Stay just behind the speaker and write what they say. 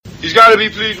He's got to be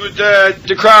pleased with that.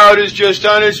 The crowd is just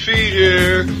on its feet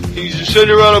here. He's a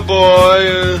Cinderella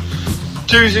boy.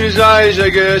 Tears in his eyes,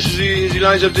 I guess, as he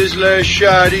lines up this last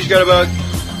shot. He's got about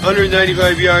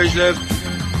 195 yards left.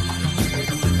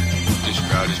 This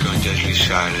crowd is going deadly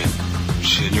silent.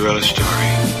 Cinderella story,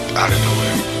 out of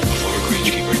nowhere. A former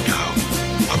greenskeeper now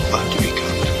about to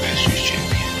become the Masters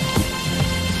champion.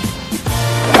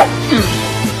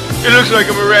 It looks like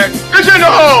a wreck. It's in the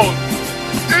hole!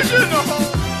 It's in the hole!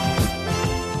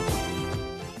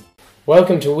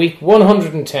 Welcome to week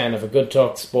 110 of a Good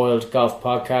Talk Spoiled Golf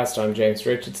podcast. I'm James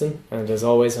Richardson, and as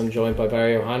always I'm joined by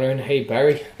Barry O'Hanlon. Hey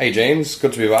Barry. Hey James,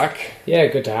 good to be back. Yeah,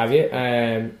 good to have you.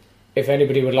 If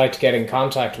anybody would like to get in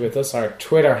contact with us, our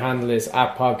Twitter handle is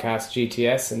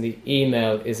 @podcastgts and the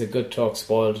email is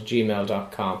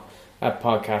agoodtalkspoiled@gmail.com,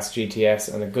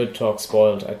 @podcastgts and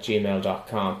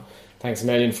agoodtalkspoiled@gmail.com. Thanks a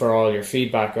million for all your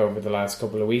feedback over the last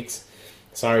couple of weeks.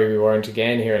 Sorry we weren't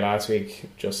again here last week,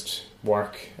 just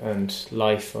work and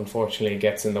life unfortunately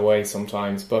gets in the way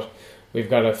sometimes, but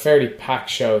we've got a fairly packed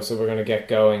show, so we're going to get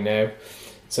going now.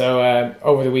 So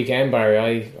over the weekend,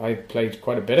 Barry, I played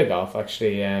quite a bit of golf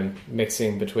actually,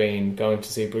 mixing between going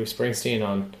to see Bruce Springsteen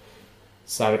on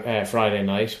Friday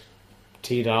night,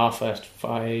 teed off at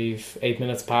 8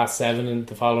 minutes past 7 in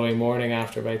the following morning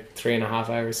after about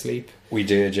 3.5 hours sleep. We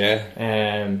did, yeah.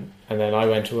 And then I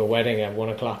went to a wedding at 1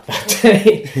 o'clock that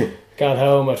day. Got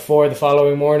home at 4 the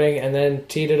following morning and then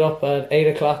teed it up at 8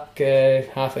 o'clock,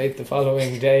 8:30 the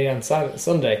following day on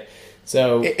Sunday.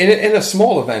 So in a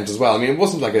small event as well. I mean, it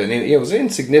wasn't like it was an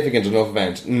insignificant enough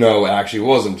event. No, it actually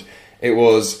wasn't. It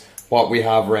was what we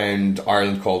have around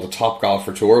Ireland called the Top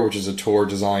Golfer Tour, which is a tour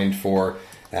designed for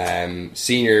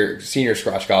senior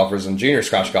scratch golfers and junior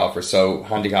scratch golfers. So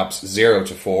handicaps 0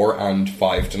 to 4 and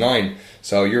 5 to 9.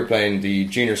 So you're playing the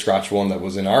junior scratch one that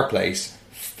was in our place.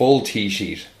 Full tee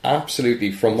sheet,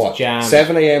 absolutely, from what, jammed.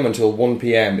 7 a.m. until 1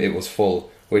 p.m. it was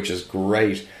full, which is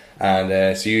great.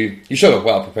 And so you showed up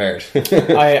well prepared.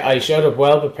 I showed up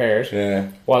well prepared. Yeah.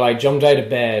 While I jumped out of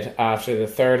bed after the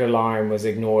third alarm was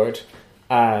ignored,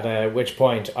 at which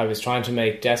point I was trying to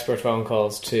make desperate phone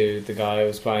calls to the guy I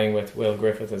was playing with, Will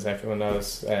Griffith, as everyone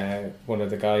knows, one of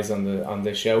the guys on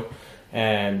this show.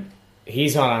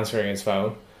 He's not answering his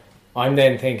phone. I'm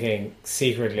then thinking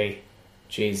secretly,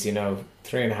 geez,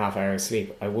 3.5 hours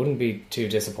sleep. I wouldn't be too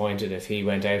disappointed if he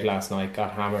went out last night,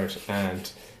 got hammered,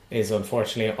 and is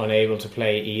unfortunately unable to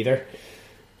play either.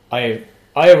 I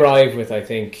arrived with, I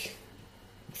think,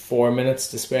 4 minutes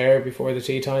to spare before the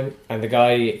tee time, and the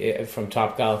guy from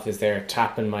Top Golf is there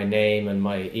tapping my name and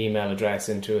my email address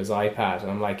into his iPad,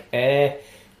 and I'm like,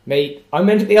 mate, I'm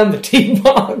meant to be on the tee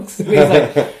box. And he's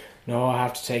like, no, I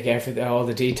have to take all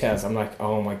the details. I'm like,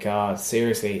 oh my god,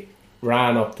 seriously.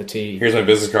 Ran up the tee. Here's my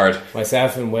business card.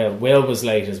 Myself and Will. Will was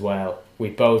late as well.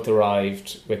 We both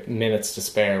arrived with minutes to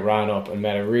spare, ran up and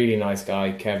met a really nice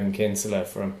guy, Kevin Kinsella,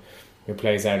 who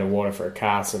plays out of Waterford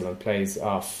Castle and plays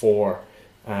off 4.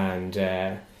 And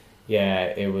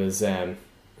it was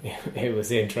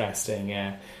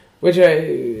interesting. Which,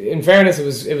 in fairness,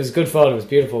 it was good fun. It was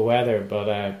beautiful weather,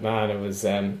 but man, it was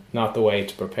not the way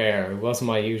to prepare. It wasn't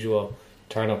my usual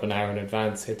turn up an hour in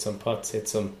advance, hit some putts, hit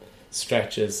some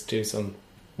stretches, do some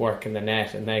work in the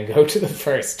net, and then go to the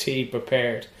first tee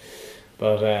prepared.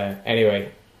 But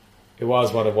anyway, it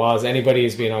was what it was. Anybody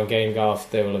who's been on Game Golf,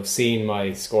 they will have seen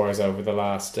my scores over the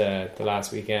last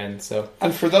weekend. So,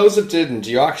 and for those that didn't,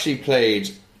 you actually played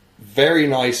very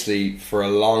nicely for a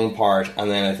long part,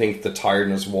 and then I think the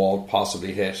tiredness wall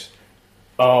possibly hit.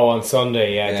 Oh, on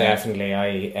Sunday, yeah. Definitely.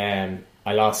 I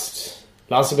lost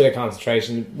a bit of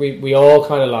concentration. We all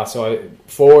kind of lost. So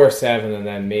 4, 7, and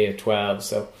then me at 12.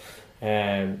 So,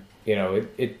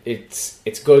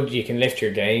 it's good. You can lift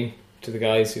your game to the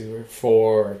guys who were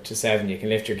 4 to 7. You can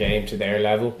lift your game to their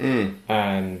level.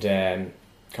 And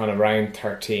kind of round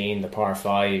 13, the par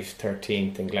 5,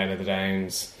 13th in Glen of the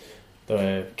Downs,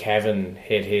 Kevin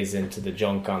hit his into the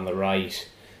junk on the right.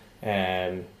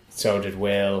 So did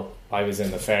Will. I was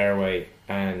in the fairway,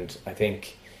 and I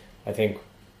think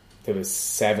there was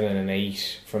 7 and an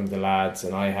 8 from the lads,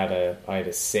 and I had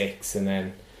a 6, and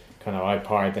then kind of I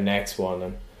parred the next one,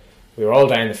 and we were all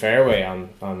down the fairway on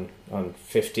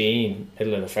 15,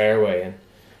 middle of the fairway, and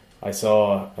I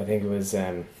think it was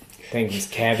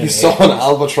Kevin. You saw an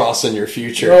albatross in your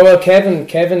future. Oh well,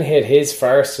 Kevin hit his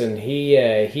first, and he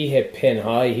hit pin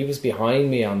high. He was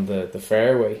behind me on the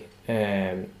fairway,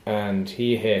 and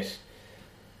he hit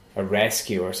a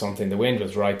rescue or something. The wind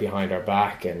was right behind our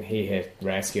back, and he hit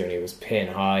rescue, and he was pin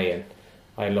high. And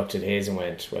I looked at his and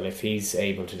went, well, if he's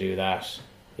able to do that,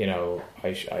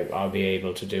 I'll be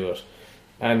able to do it.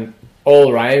 And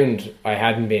all round, I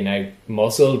hadn't been out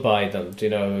muscled by them. You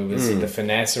know, it was the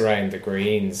finesse around the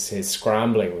greens. His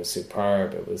scrambling was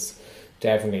superb. It was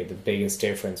definitely the biggest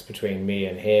difference between me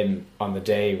and him on the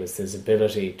day was his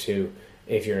ability to,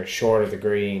 if you're short of the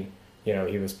green, you know,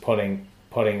 he was putting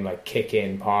like kick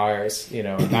in pars, you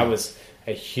know, and that was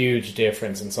a huge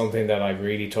difference and something that I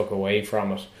really took away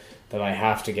from it, that I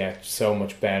have to get so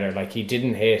much better. Like, he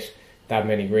didn't hit that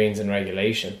many greens in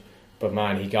regulation, but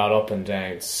man, he got up and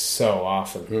down so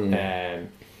often.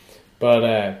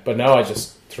 But no, I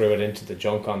just threw it into the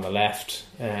junk on the left,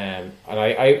 and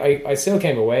I still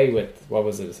came away with, what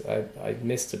was it? I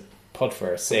missed a putt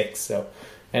for a 6, so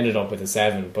ended up with a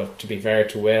 7. But to be fair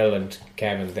to Will and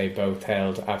Kevin, they both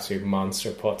held absolute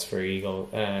monster putts for eagle.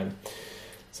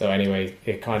 So anyway,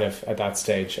 it kind of, at that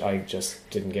stage, I just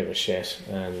didn't give a shit,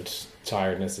 and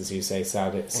tiredness, as you say,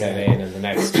 set in, and the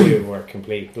next 2 were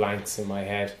complete blanks in my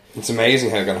head. It's amazing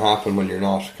how it can happen when you're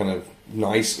not kind of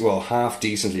half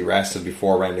decently rested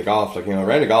before a round of golf. Like, you know, a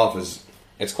round of golf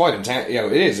it's quite intense. You know,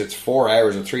 it is. It's 4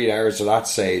 hours or 3 hours to that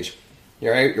stage.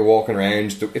 You're out, you're walking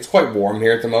around. It's quite warm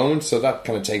here at the moment, so that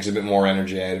kind of takes a bit more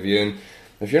energy out of you. And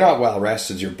if you're not well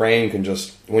rested, your brain can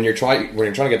just, when you're trying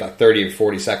to get that 30 or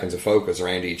 40 seconds of focus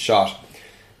around each shot,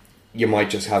 you might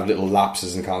just have little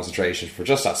lapses in concentration for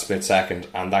just that split second,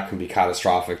 and that can be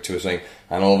catastrophic to a thing.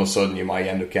 And all of a sudden you might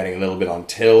end up getting a little bit on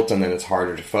tilt, and then it's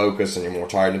harder to focus and you're more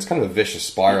tired, and it's kind of a vicious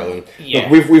spiral. And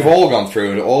look, we've all gone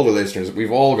through it, all the listeners,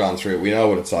 we've all gone through it, we know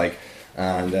what it's like,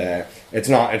 and it's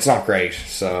not great.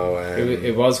 So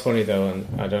it was funny though,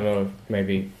 and I don't know,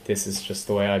 maybe this is just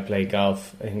the way I play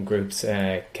golf in groups.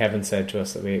 Kevin said to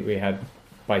us that we had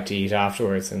bite to eat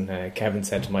afterwards, and Kevin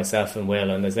said to myself and Will,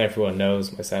 and as everyone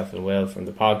knows, myself and Will from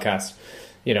the podcast,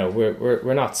 you know,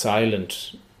 we're not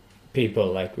silent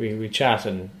people. Like, we chat,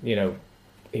 and you know,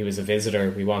 he was a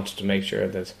visitor. We wanted to make sure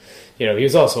that, you know, he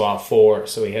was also off 4,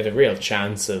 so he had a real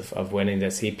chance of winning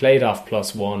this. He played off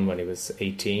 +1 when he was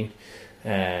 18,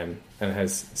 and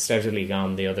has steadily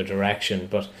gone the other direction.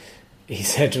 But he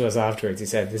said to us afterwards, he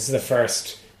said, "This is the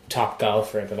first top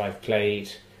golfer that I've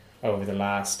played over the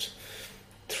last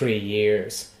 3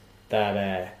 years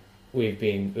that we've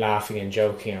been laughing and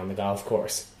joking on the golf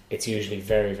course. It's usually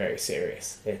very, very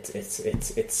serious.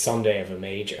 It's Sunday of a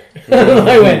major."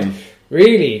 I went,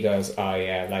 "Really?" He goes, "Oh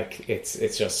yeah, like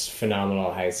it's just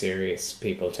phenomenal how serious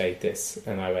people take this."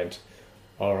 And I went,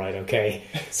 "All right, okay,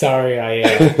 sorry,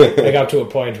 I got to a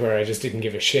point where I just didn't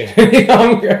give a shit any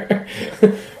longer."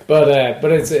 but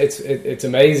it's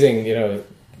amazing, you know,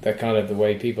 that kind of the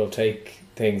way people take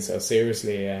things so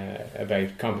seriously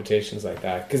about competitions like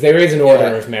that, because there is an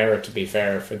order of merit, to be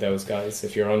fair, for those guys.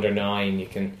 If you're under 9, you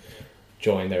can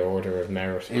join their order of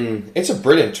merit. It's a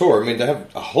brilliant tour. I mean, they have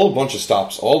a whole bunch of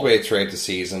stops all the way throughout the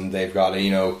season. They've got,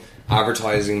 you know,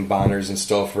 advertising banners and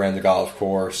stuff around the golf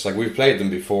course. Like, we've played them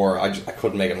before. I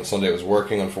couldn't make it on Sunday. It was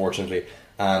working, unfortunately.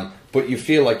 But you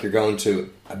feel like you're going to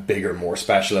a bigger, more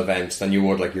special event than you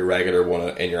would like your regular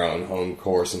one in your own home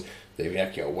course. And they've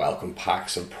got, you know, welcome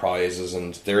packs and prizes,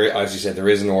 and there, as you said, there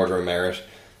is an order of merit.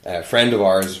 A friend of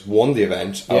ours won the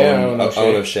event. Owen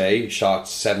O'Shea shot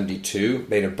 72,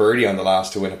 made a birdie on the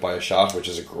last to win it by a shot, which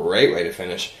is a great way to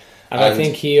finish. And I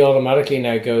think he automatically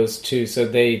now goes to, so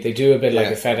they do a bit like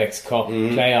the FedEx Cup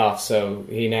playoff, so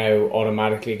he now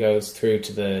automatically goes through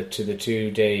to the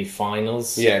 2-day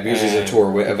finals. Yeah, because he's a tour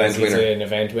event winner. He's an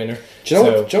event winner. Do you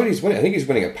know what he's winning? I think he's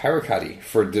winning a power caddy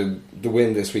for the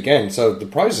win this weekend, so the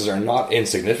prizes are not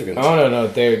insignificant. Oh no,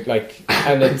 they're like,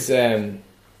 and it's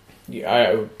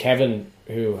Kevin,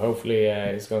 who hopefully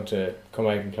is going to come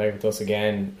out and play with us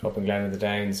again up in Glen of the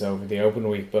Downs over the Open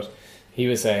week, but he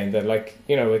was saying that, like,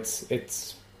 you know,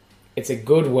 it's a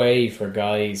good way for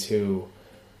guys who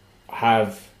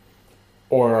have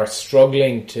or are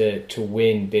struggling to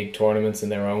win big tournaments in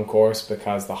their own course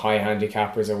because the high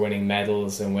handicappers are winning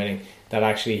medals and winning, that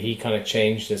actually he kind of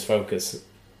changed his focus.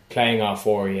 Playing off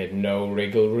 4, he had no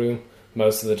wriggle room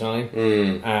most of the time,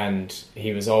 and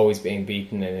he was always being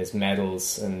beaten in his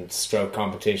medals and stroke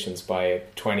competitions by a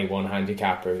 21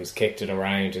 handicapper who's kicked it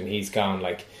around, and he's gone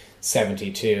like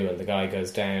 72, and the guy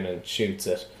goes down and shoots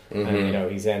it, and you know,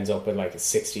 he ends up with like a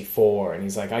 64, and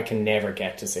he's like, I can never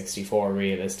get to 64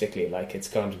 realistically. Like, it's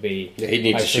going to be, he'd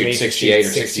need to shoot 68 or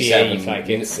 67. Like,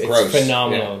 it's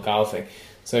phenomenal golfing.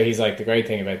 So he's like, the great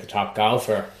thing about the top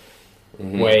golfer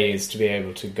way is to be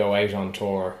able to go out on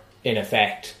tour in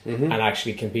effect and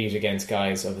actually compete against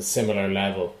guys of a similar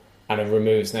level. And it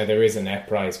removes, now there is a net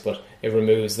prize, but it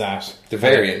removes that, the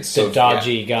variance, the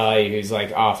dodgy guy who's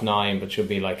like off 9 but should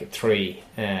be like a 3.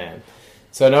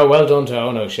 So no, well done to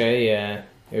Owen O'Shea.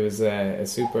 It was a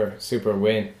super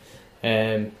win.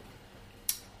 Any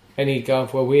Any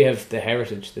golf? Well, we have the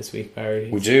Heritage this week, Barry.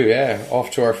 We do, yeah.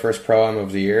 Off to our first Pro-Am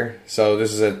of the year. So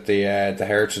this is at the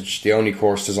Heritage, the only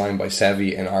course designed by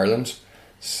Sevi in Ireland.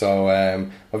 So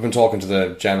I've been talking to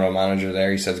the general manager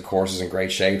there. He says the course is in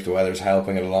great shape. The weather's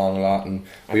helping it along a lot, and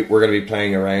we're going to be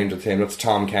playing around with him. That's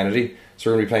Tom Kennedy. So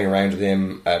we're going to be playing around with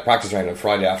him, practice round on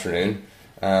Friday afternoon,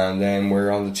 and then we're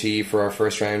on the tee for our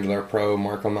first round with our pro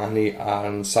Mark O'Mahony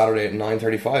on Saturday at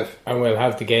 9:35. And we'll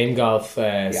have the game golf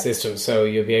system, so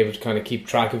you'll be able to kind of keep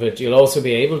track of it. You'll also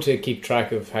be able to keep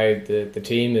track of how the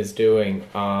team is doing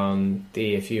on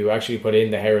if you actually put in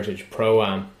the Heritage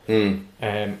Pro-Am.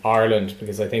 Ireland,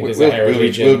 because I think there's a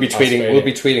Heritage we'll be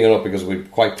tweeting it up because we're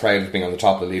quite proud of being on the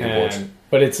top of the leaderboard.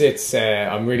 But it's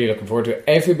I'm really looking forward to it.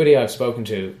 Everybody I've spoken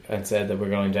to and said that we're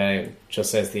going down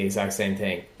just says the exact same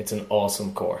thing. It's an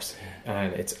awesome course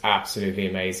and it's absolutely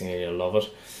amazing and you'll love it.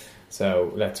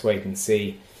 So let's wait and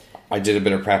see. I did a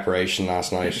bit of preparation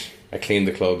last night. I cleaned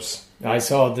the clubs. I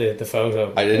saw the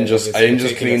photo. I didn't just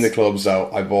clean the clubs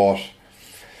out. I bought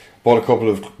a couple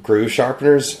of groove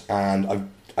sharpeners, and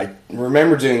I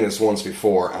remember doing this once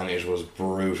before and it was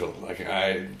brutal. Like,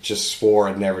 I just swore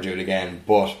I'd never do it again.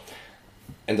 But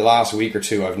in the last week or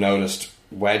two, I've noticed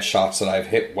wedge shots that I've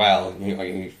hit well.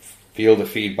 You feel the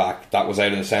feedback that was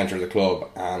out of the centre of the club,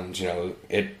 and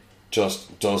it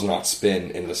just does not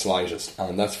spin in the slightest,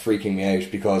 and that's freaking me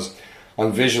out because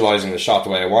I'm visualising the shot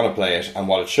the way I want to play it and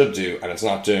what it should do, and it's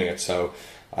not doing it. So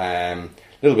a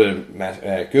little bit of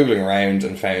googling around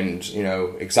and found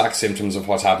exact symptoms of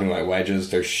what's happening with my wedges.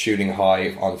 They're shooting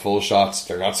high on full shots,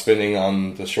 they're not spinning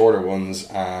on the shorter ones,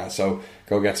 so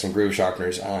go get some groove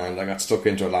sharpeners. And I got stuck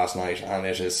into it last night and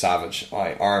it is savage.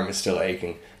 My arm is still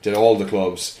aching. Did all the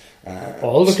clubs,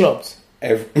 all the clubs,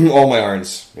 all my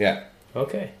irons, yeah.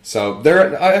 Okay. So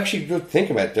I actually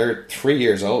think about it, they're 3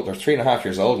 years old. They're 3.5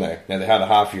 years old now. Now they had a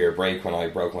half-year break when I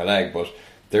broke my leg, but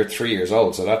they're 3 years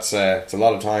old, so that's it's a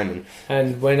lot of time.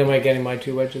 And when am I getting my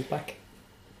 2 wedges back?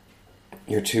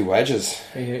 Your 2 wedges?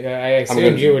 I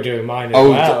assumed you were doing mine as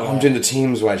well. I'm doing the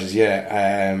team's wedges,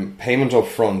 yeah. Payment up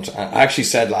front. I actually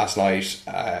said last night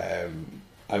I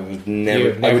would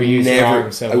never do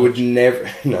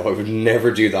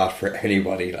that for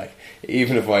anybody. Like,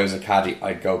 even if I was a caddy,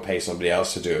 I'd go pay somebody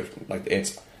else to do it. Like,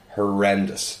 it's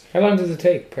horrendous. How long does it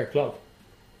take per club?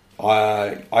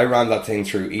 I ran that thing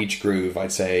through each groove,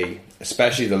 I'd say,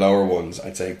 especially the lower ones,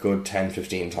 I'd say a good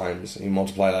 10-15 times. You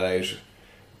multiply that out,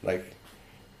 like,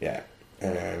 yeah.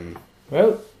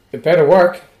 Well, it better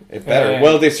work. It better.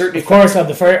 Well, they certainly. Of course, on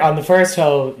the first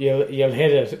hole, you'll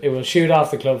hit it. It will shoot off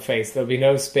the club face. There'll be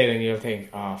no spin, and you'll think,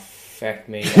 "Oh, feck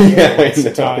me!"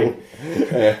 It's time.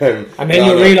 And then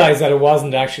you'll realise that it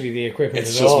wasn't actually the equipment.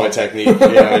 It's just my technique.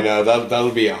 Yeah, I know that'll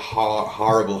be a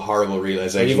horrible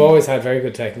realisation. You've always had very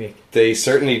good technique. They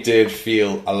certainly did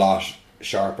feel a lot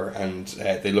sharper, and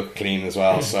they look clean as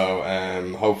well. So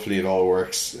hopefully it all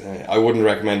works. I wouldn't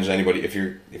recommend it to anybody. If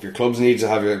your clubs need to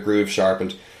have your groove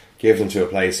sharpened, give them to a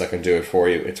place that can do it for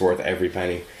you. It's worth every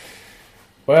penny.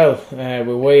 Well,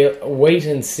 we'll wait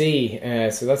and see.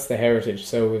 So that's the Heritage.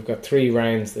 So we've got 3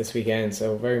 rounds this weekend.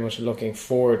 So very much looking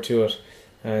forward to it.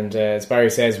 And as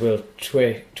Barry says, we'll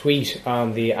tweet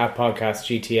on the @podcast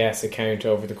GTS account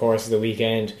over the course of the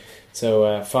weekend.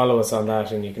 So follow us on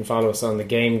that, and you can follow us on the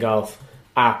Game Golf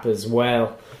app as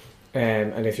well.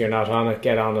 And if you're not on it,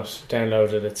 get on it,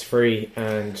 download it, it's free,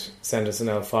 and send us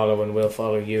an follow and we'll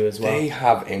follow you as well. They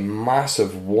have a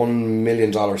massive $1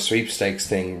 million sweepstakes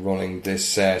thing running this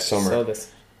summer. So this.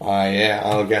 Yeah,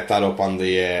 I'll get that up on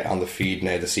the feed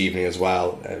now this evening as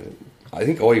well. I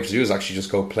think all you have to do is actually just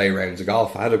go play rounds of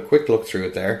golf. I had a quick look through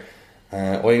it there.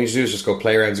 All you need to do is just go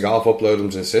play rounds of golf, upload them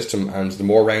to the system, and the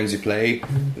more rounds you play,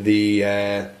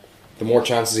 the more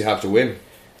chances you have to win.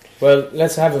 Well,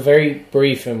 let's have a very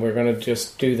brief, and we're going to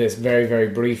just do this very, very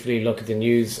briefly, look at the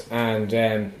news. And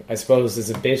I suppose there's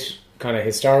a bit kind of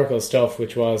historical stuff,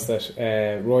 which was that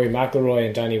Rory McIlroy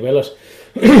and Danny Willett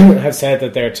have said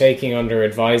that they're taking under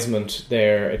advisement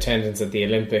their attendance at the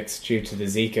Olympics due to the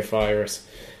Zika virus.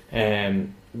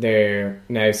 They're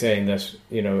now saying that,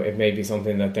 it may be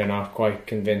something that they're not quite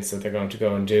convinced that they're going to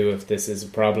go and do if this is a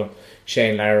problem.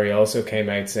 Shane Lowry also came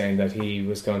out saying that he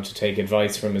was going to take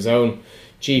advice from his own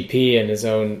GP and his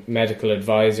own medical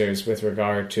advisors with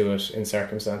regard to it in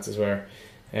circumstances where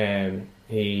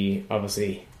he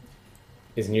obviously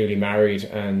is newly married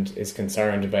and is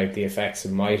concerned about the effects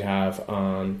it might have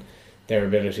on their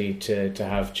ability to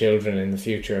have children in the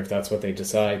future if that's what they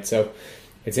decide. So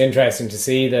it's interesting to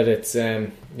see that it's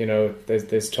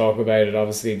there's talk about it.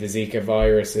 Obviously the Zika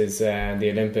virus is and the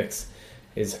Olympics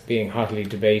is being hotly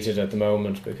debated at the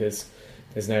moment because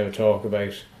there's now a talk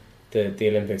about the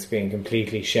Olympics being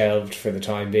completely shelved for the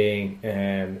time being,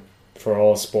 for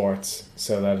all sports,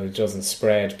 so that it doesn't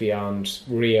spread beyond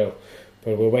Rio.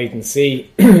 But we'll wait and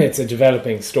see. It's a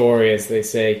developing story, as they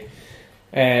say.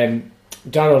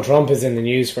 Donald Trump is in the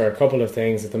news for a couple of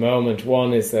things at the moment.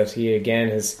 One is that he again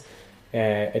is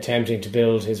attempting to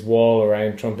build his wall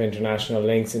around Trump International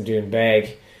Links in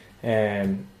Doonbeg.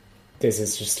 This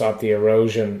is to stop the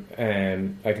erosion.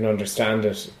 I can understand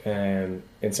it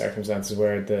in circumstances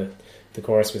where the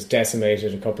course was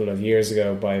decimated a couple of years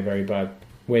ago by a very bad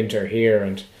winter here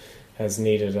and has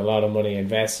needed a lot of money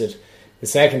invested. The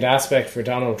second aspect for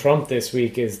Donald Trump this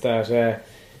week is that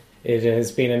it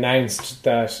has been announced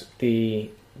that the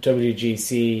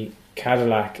WGC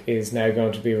Cadillac is now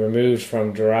going to be removed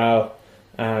from Doral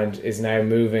and is now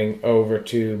moving over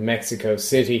to Mexico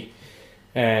City.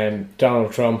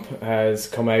 Donald Trump has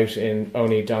come out in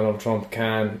Only Donald Trump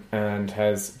Can and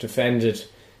has defended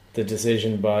the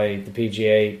decision by the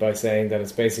PGA by saying that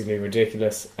it's basically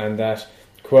ridiculous and that,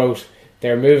 quote,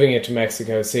 they're moving it to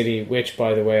Mexico City, which,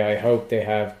 by the way, I hope they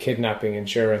have kidnapping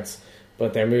insurance,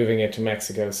 but they're moving it to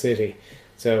Mexico City.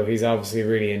 So he's obviously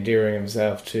really endearing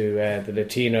himself to the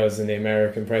Latinos in the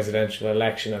American presidential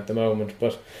election at the moment.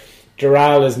 But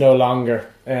Doral is no longer.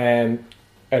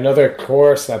 Another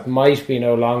course that might be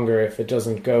no longer if it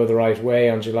doesn't go the right way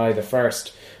on July the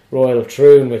 1st, Royal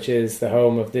Troon, which is the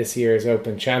home of this year's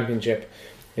Open Championship,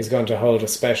 is going to hold a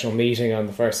special meeting on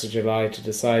the 1st of July to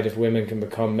decide if women can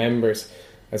become members.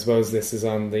 I suppose this is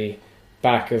on the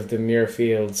back of the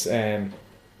Muirfields,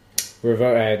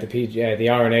 the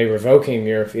R&A revoking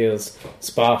Muirfields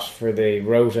spot for the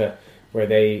Rota, where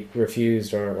they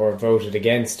refused or voted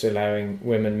against allowing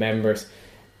women members.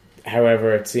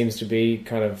 However, it seems to be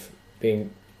kind of being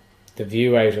the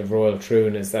view out of Royal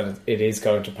Troon is that it is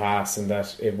going to pass and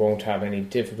that it won't have any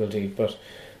difficulty, but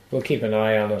we'll keep an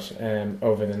eye on it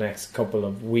over the next couple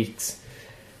of weeks.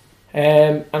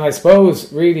 And I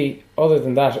suppose, really, other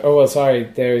than that,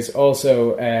 there's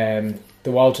also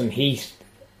the Walton Heath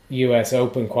US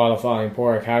Open qualifying.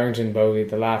 Porrick Harrington bogeyed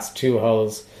the last two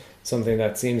holes, something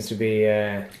that seems to be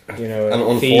an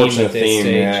unfortunate theme.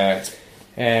 Yeah.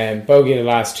 Bogeyed the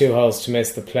last two holes to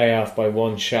miss the playoff by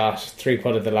one shot.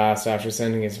 3-putted the last after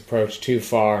sending his approach too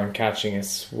far and catching a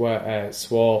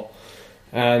swall.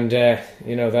 And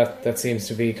that seems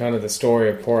to be kind of the story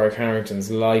of Porrick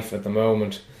Harrington's life at the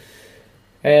moment.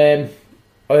 Any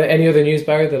other news,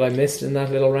 Barry, that I missed in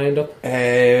that little roundup?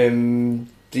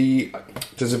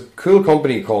 There's a cool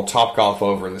company called Topgolf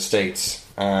over in the States,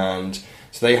 and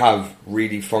so they have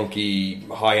really funky,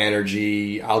 high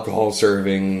energy, alcohol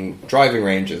serving driving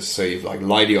ranges. So you've like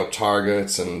lighting up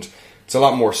targets, and it's a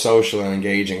lot more social and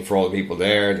engaging for all the people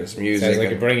there. There's music. Sounds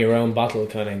like a bring your own bottle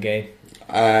kind of game.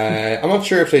 I'm not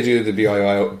sure if they do the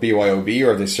BYOB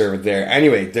or if they serve it there.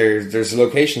 Anyway, there's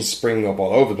locations springing up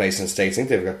all over the place in the States. I think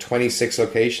they've got 26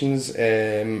 locations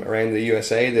around the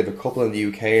USA. They have a couple in the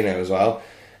UK now as well.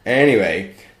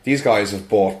 Anyway, these guys have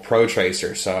bought Pro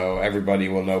Tracer, so everybody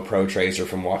will know Pro Tracer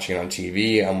from watching it on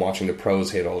TV and watching the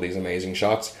pros hit all these amazing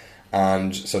shots.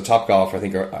 And so Topgolf, I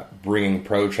think, are bringing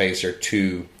Pro Tracer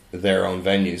to their own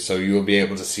venues, so you'll be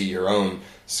able to see your own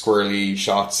squirrely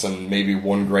shots and maybe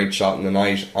one great shot in the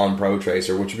night on Pro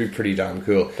Tracer, which would be pretty damn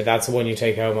cool. But that's the one you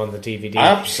take home on the DVD.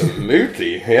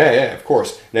 Absolutely. Yeah, of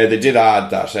course. Now, they did add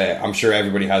that I'm sure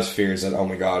everybody has fears that, oh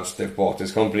my god, they've bought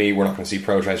this company, we're not going to see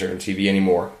Pro Tracer on TV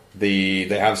anymore. They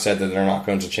have said that they're not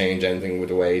going to change anything with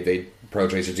the way Pro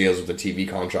Tracer deals with the TV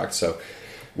contract, so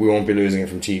we won't be losing it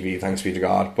from TV, thanks be to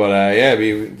God. But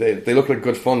they look like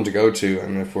good fun to go to,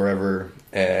 and if we're ever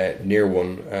near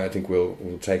one, I think we'll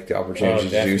take the opportunity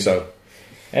to do so.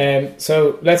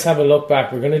 So let's have a look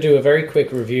back. We're going to do a very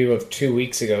quick review of 2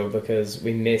 weeks ago because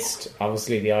we missed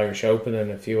obviously the Irish Open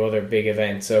and a few other big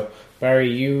events. So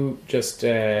Barry, you just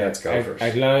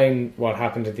outline what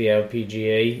happened at the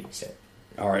LPGA.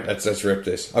 Alright, let's rip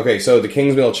this. Okay, so the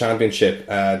Kingsmill Championship,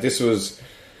 this was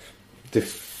the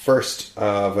first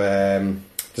of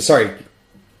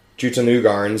Jutta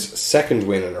Newgarden's second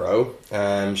win in a row.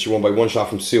 She won by one shot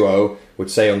from Suo, with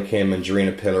Seon Kim and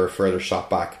Jarina Pillar a further shot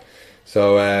back.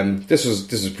 So this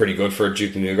is pretty good for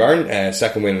Jutta Newgarden.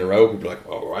 Second win in a row. People are like,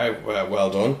 all right, well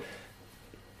done.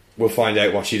 We'll find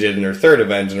out what she did in her third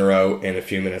event in a row in a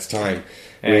few minutes' time.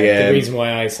 The reason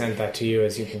why I sent that to you,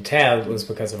 as you can tell, was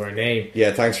because of her name.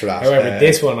 Yeah, thanks for that. However,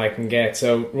 this one I can get.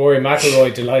 So Rory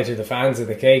McIlroy delighted the fans of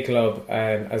the K Club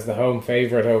as the home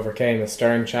favourite overcame a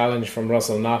stern challenge from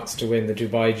Russell Knox to win the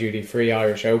Dubai Duty Free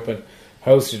Irish Open,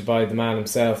 hosted by the man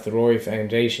himself, the Rory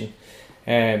Foundation.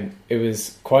 It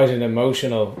was quite an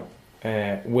emotional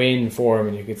win for him,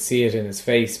 and you could see it in his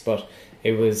face, but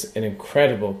it was an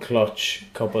incredible clutch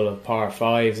couple of par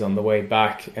fives on the way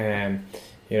back.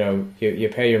 You know, you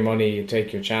pay your money, you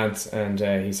take your chance, and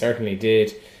he certainly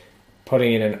did,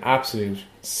 putting in an absolute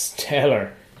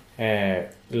stellar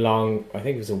long, I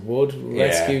think it was a wood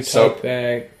rescue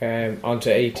type onto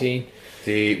 18.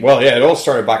 It all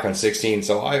started back on 16.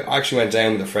 So I actually went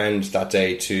down with a friend that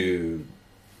day to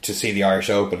see the Irish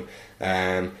Open.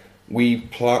 We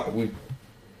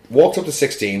walked up to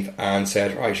 16th and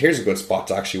said, right, here's a good spot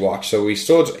to actually watch. So we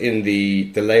stood in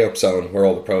the layup zone where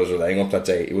all the pros were laying up that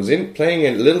day. It was playing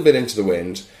a little bit into the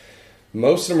wind.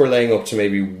 Most of them were laying up to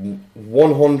maybe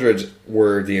 100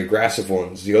 were the aggressive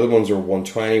ones. The other ones were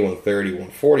 120, 130,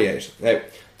 148. Now,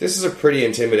 this is a pretty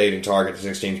intimidating target, the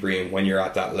 16th green, when you're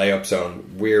at that layup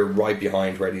zone. We're right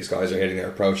behind where these guys are hitting their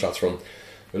approach shots from.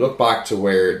 We look back to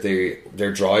where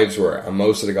their drives were, and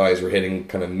most of the guys were hitting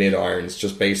kind of mid-irons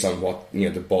just based on what, the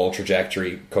ball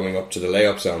trajectory coming up to the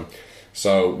layup zone.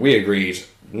 So we agreed,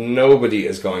 nobody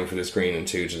is going for this green in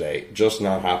 2 today. Just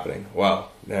not happening. Well,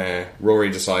 Rory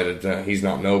decided he's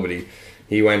not nobody.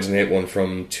 He went and hit one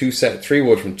from 3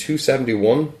 wood from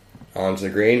 271 onto the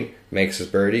green, makes his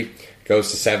birdie,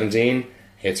 goes to 17,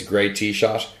 hits a great tee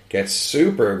shot, gets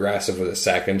super aggressive with a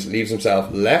second, leaves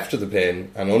himself left of the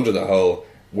pin and under the hole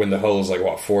when the hole's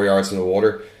 4 yards in the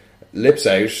water, lips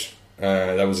out.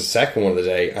 That was the second one of the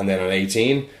day, and then on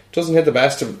 18 doesn't hit the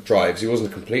best of drives. He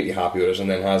wasn't completely happy with it, and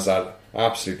then has that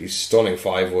absolutely stunning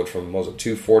 5 wood from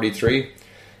 243.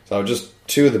 So just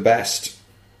 2 of the best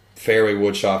fairway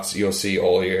wood shots you'll see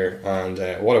all year, and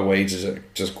what a way to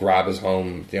just grab his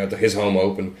home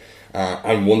open.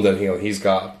 And one that he's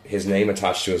got his name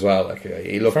attached to as well.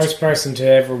 He looked first person to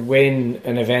ever win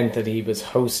an event that he was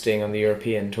hosting on the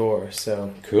European Tour.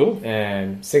 So cool.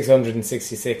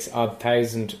 666 odd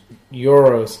thousand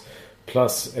euros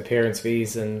plus appearance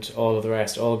fees and all of the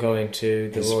rest, all going to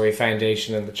the Rory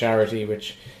Foundation and the charity,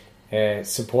 which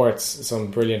supports some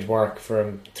brilliant work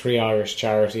from 3 Irish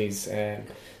charities.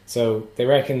 So they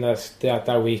reckon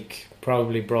that week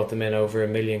probably brought them in over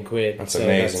 £1 million. That's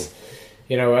amazing.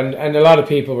 And a lot of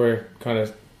people were kind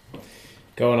of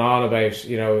going on about,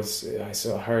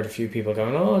 I heard a few people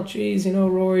going, oh, geez,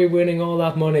 Rory winning all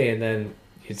that money. And then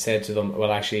you'd said to them,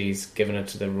 well, actually, he's given it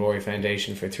to the Rory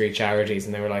Foundation for 3 charities.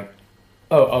 And they were like,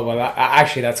 oh well,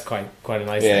 actually, that's quite a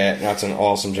nice thing. Yeah, that's an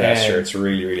awesome gesture. It's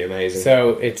really, really amazing.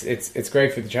 So it's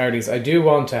great for the charities. I do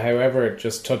want to, however,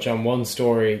 just touch on one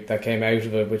story that came out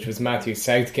of it, which was Matthew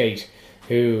Southgate,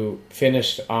 who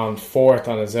finished on 4th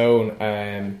on his own.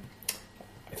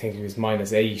 I think he was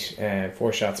 -8,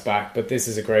 4 shots back. But this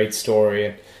is a great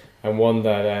story and one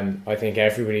that I think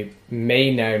everybody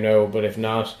may now know, but if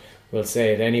not, we'll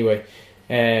say it anyway.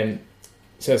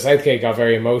 So Southgate got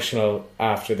very emotional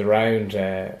after the round,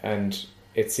 and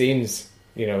it seems,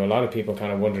 a lot of people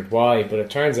kind of wondered why, but it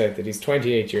turns out that he's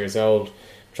 28 years old,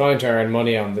 trying to earn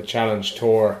money on the Challenge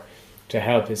Tour to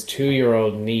help his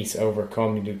 2-year-old niece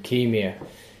overcome leukemia.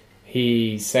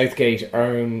 Southgate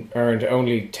earned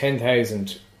only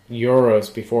 €10,000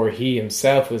 before he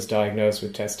himself was diagnosed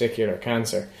with testicular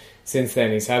cancer. Since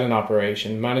then, he's had an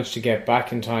operation, managed to get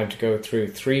back in time to go through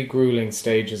 3 grueling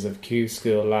stages of Q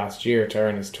school last year to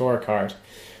earn his tour card.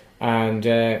 And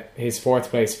his 4th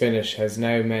place finish has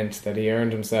now meant that he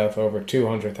earned himself over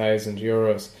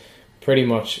 €200,000, pretty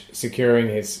much securing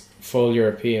his full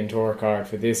European tour card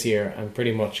for this year and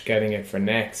pretty much getting it for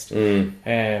next.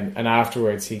 And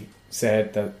afterwards, he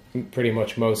said that pretty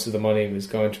much most of the money was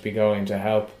going to be going to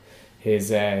help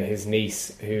his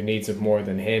niece, who needs it more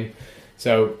than him.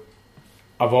 So,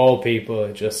 of all people,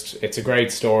 it's a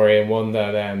great story, and one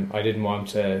that I didn't want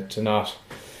to not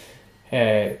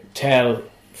tell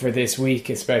for this week,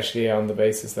 especially on the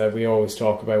basis that we always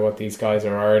talk about what these guys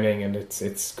are earning, and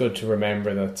it's good to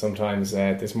remember that sometimes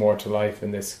there's more to life in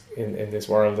this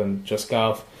world than just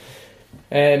golf.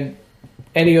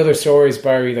 Any other stories,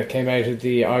 Barry, that came out of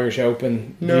the Irish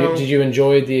Open? No. Did you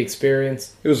enjoy the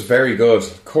experience? It was very good.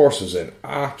 The course was in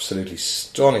absolutely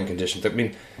stunning condition. I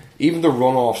mean, even the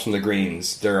runoffs from the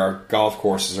greens, there are golf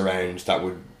courses around that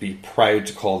would be proud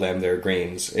to call them their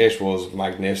greens. It was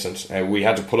magnificent. We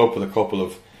had to put up with a couple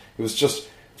of... It was just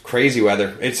crazy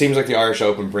weather. It seems like the Irish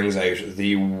Open brings out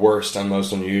the worst and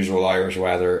most unusual Irish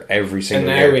weather every single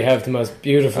year. And now we have the most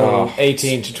beautiful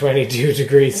 18 to 22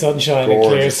 degree sunshine and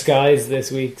clear skies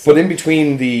this week. So. But in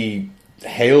between the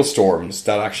hailstorms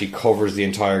that actually covers the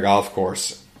entire golf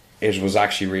course, it was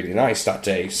actually really nice that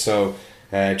day. So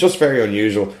just very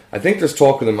unusual. I think there's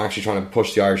talk of them actually trying to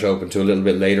push the Irish Open to a little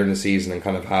bit later in the season and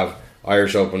kind of have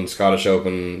Irish Open, Scottish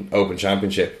Open, Open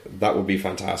Championship. That would be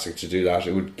fantastic to do that.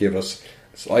 It would give us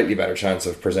a slightly better chance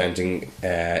of presenting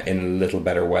in a little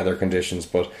better weather conditions.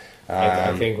 But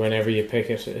I think whenever you pick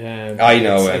it, I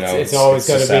know. It's always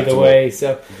going to be the way.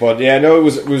 So, but yeah, no, it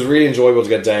was really enjoyable to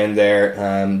get down there.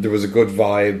 There was a good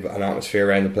vibe and atmosphere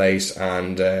around the place,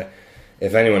 and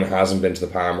if anyone hasn't been to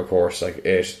the Palmer course, like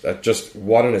just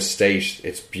what an estate!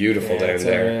 It's beautiful down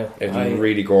there. It's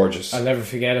really gorgeous. I'll never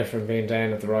forget it from being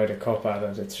down at the Ryder Cup at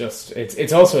it. It's just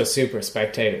it's also a super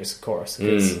spectators course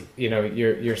because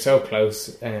you're so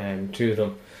close to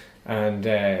them. And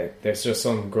there's just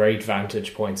some great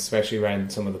vantage points, especially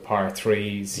around some of the par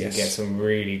threes. Yes. You get some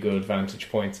really good vantage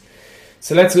points.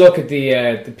 So let's look at the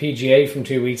PGA from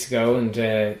 2 weeks ago, and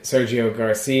Sergio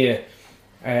Garcia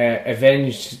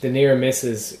avenged the near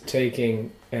misses,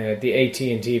 taking the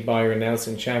AT&T Byron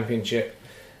Nelson Championship.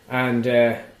 And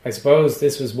I suppose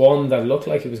this was one that looked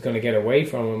like it was going to get away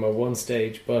from him at one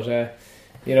stage, but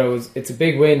it's a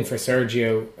big win for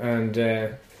Sergio,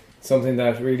 and something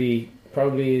that really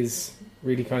probably is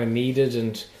really kind of needed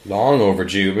and long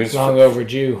overdue.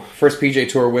 Overdue. First PGA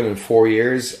Tour win in 4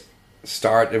 years.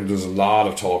 There was a lot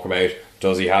of talk about,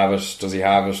 does he have it? Does he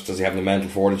have it? Does he have the mental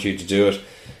fortitude to do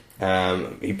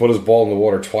it? He put his ball in the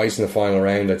water twice in the final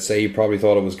round. I'd say he probably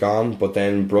thought it was gone, but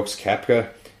then Brooks Koepka,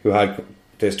 who had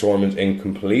this tournament in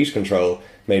complete control,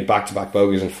 made back-to-back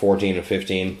bogeys in 14 and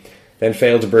 15. Then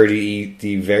failed to birdie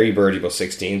the very birdiable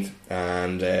 16th,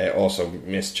 and also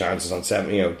missed chances on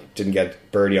 7. Didn't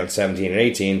get birdie on 17 and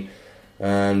 18,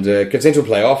 and gets into a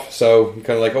playoff. So kind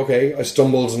of like, okay, I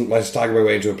stumbled and I staggered my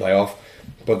way into a playoff,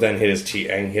 but then hit his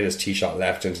tee shot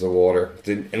left into the water.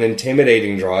 An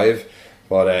intimidating drive,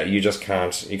 but you just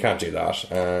can't do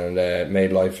that, and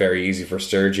made life very easy for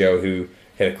Sergio, who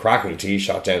hit a cracking tee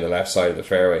shot down the left side of the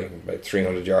fairway, about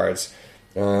 300 yards.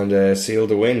 And sealed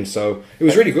the win. So it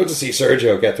was really good to see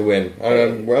Sergio get the win.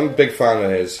 I'm a big fan of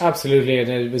his. Absolutely, and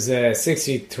it was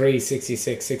 63,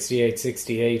 66, 68,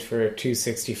 68 for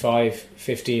 265,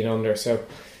 15 under. So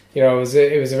it was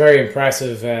a very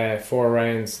impressive 4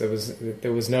 rounds.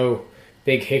 There was no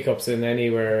big hiccups in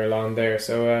anywhere along there.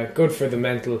 So good for the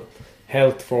mental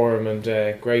health for him,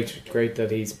 and great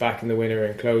that he's back in the winner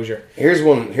enclosure. Here's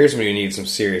one who needs some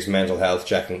serious mental health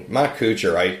checking. Matt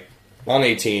Kuchar, right? On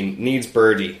 18, needs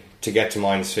birdie to get to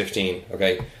minus 15.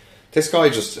 Okay, this guy I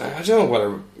don't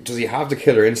know does he have the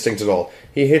killer instinct at all?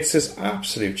 He hits this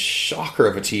absolute shocker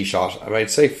of a tee shot.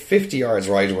 I'd say 50 yards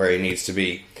right where he needs to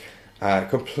be.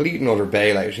 Complete and utter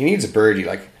bailout. He needs a birdie.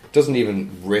 Like, doesn't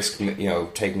even risk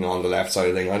taking on the left side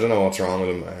of the thing. I don't know what's wrong with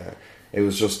him. It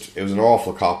was an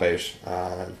awful cop out.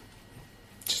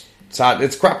 Sad.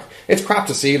 It's crap. It's crap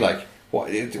to see. Like,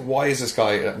 why is this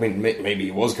guy? I mean, maybe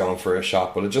he was going for a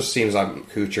shot, but it just seems like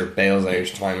Kuchar bails out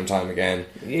time and time again.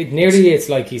 It's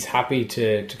like he's happy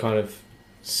to kind of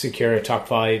secure top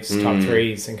 5s, top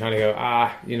 3s, and kind of go,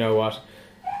 you know what?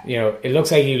 It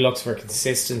looks like he looks for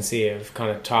consistency of kind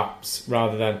of tops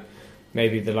rather than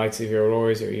maybe the likes of your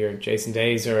Rory's or your Jason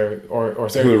Days or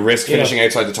who would risk finishing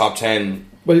outside the top 10.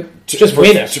 Well, just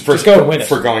win it. Just go and win it.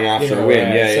 For going after the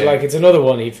win, So, like, it's another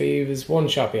one. He was one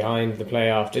shot behind the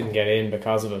playoff, didn't get in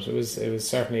because of it. It was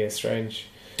certainly a strange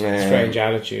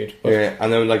attitude. But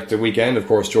and then, like, the weekend, of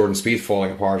course, Jordan Spieth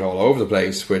falling apart all over the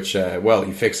place, which,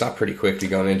 he fixed that pretty quickly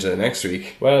going into the next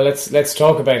week. Well, let's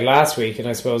talk about last week, and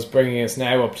I suppose bringing us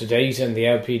now up to date in the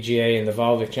LPGA and the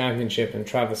Volvik Championship and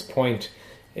Travis Point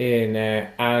in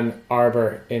Ann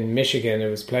Arbor in Michigan. It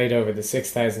was played over the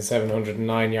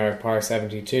 6,709 yard par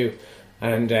 72,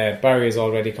 and Barry has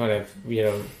already kind of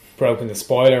broken the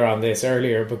spoiler on this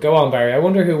earlier, but go on, Barry. I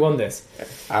wonder who won this.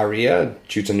 Arial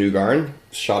Jutanugarn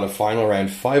shot a final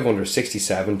round 5 under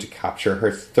 67 to capture her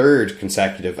 3rd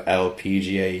consecutive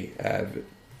LPGA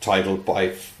title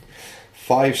by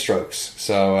 5 strokes,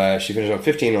 so she finished on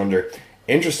 15 under.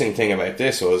 Interesting thing about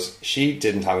this was she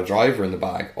didn't have a driver in the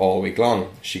bag all week long.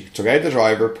 She took out the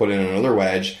driver, put in another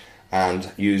wedge, and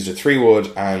used a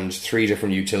 3-wood and 3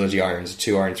 different utility irons, a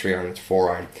 2-iron, 3-iron, and a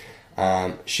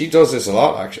 4-iron. She does this a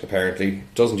lot, actually, apparently.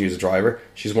 Doesn't use a driver.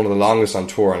 She's one of the longest on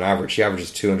tour on average. She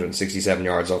averages 267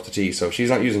 yards off the tee, so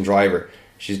she's not using driver.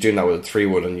 She's doing that with a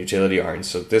 3-wood and utility irons,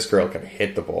 so this girl can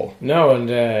hit the ball. No,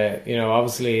 and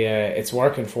obviously it's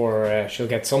working for her. She'll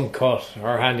get some cut.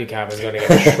 Her handicap is going to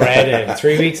get shredded.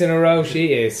 3 weeks in a row,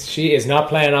 she is not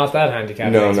playing off that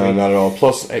handicap. No, not at all.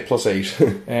 Plus 8.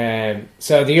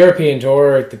 So the European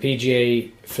Tour, the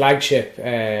PGA flagship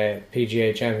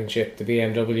PGA Championship, the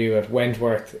BMW at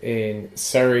Wentworth in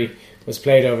Surrey, was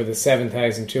played over the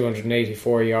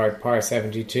 7,284 yard par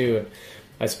 72. And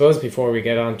I suppose before we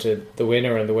get on to the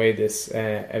winner and the way this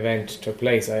event took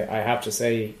place, I have to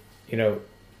say,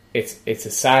 it's a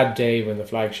sad day when the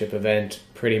flagship event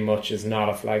pretty much is not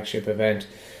a flagship event.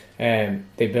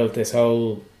 They built this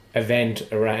whole event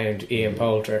around Ian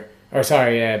Poulter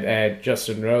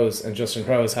Justin Rose, and Justin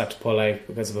Rose had to pull out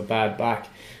because of a bad back.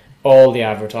 All the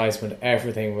advertisement,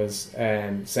 everything was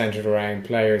centred around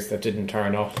players that didn't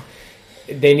turn up.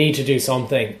 They need to do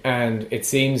something, and it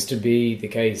seems to be the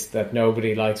case that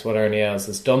nobody likes what Ernie Els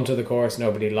has done to the course.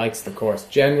 Nobody likes the course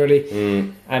generally,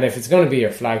 and if it's going to be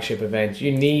your flagship event,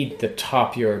 you need the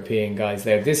top European guys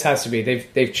there. This has to be.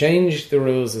 They've changed the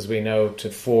rules, as we know, to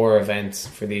 4 events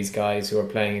for these guys who are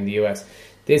playing in the US.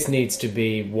 This needs to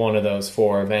be one of those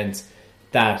 4 events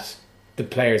that the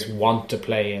players want to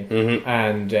play in,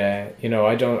 and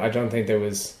I don't think there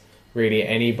was really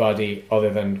anybody other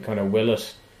than kind of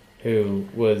Willett who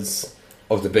was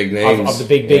of the big names of the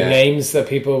big names that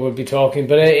people would be talking.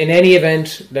 But in any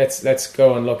event, let's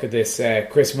go and look at this.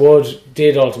 Chris Wood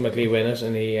did ultimately win it,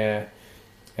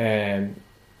 and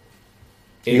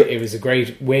it was a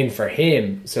great win for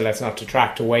him. So let's not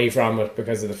detract away from it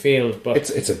because of the field. But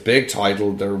it's a big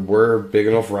title. There were big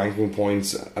enough ranking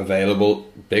points available,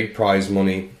 big prize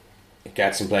money. It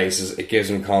gets in places. It gives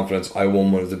him confidence. I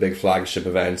won one of the big flagship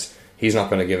events. He's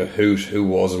not going to give a hoot who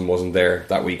was and wasn't there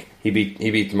that week. He beat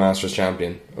the Masters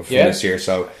champion from this year.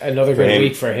 So another good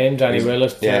week for him. Danny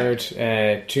Willett third,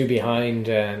 2 behind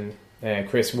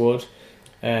Chris Wood.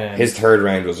 His third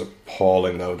round was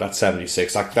appalling though. That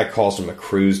 76 that cost him a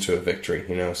cruise to a victory.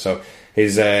 So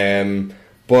his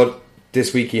but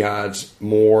this week he had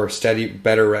more steady,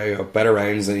 better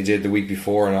rounds than he did the week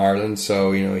before in Ireland.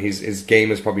 So his game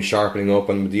is probably sharpening up,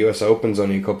 and the US Open's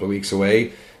only a couple of weeks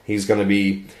away. He's going to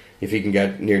be. If he can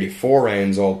get nearly 4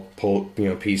 rounds all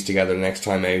pieced together the next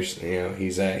time out,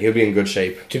 he'll be in good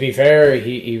shape. To be fair,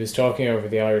 he was talking over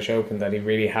the Irish Open that he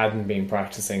really hadn't been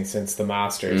practicing since the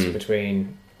Masters,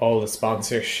 between all the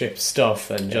sponsorship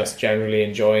stuff and just generally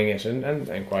enjoying it,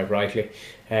 and quite rightly,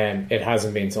 it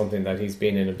hasn't been something that he's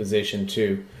been in a position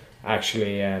to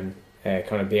actually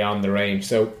kind of be on the range.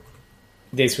 So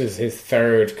this was his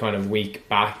third kind of week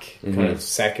back, kind of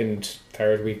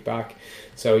third week back.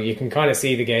 So you can kind of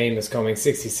see the game is coming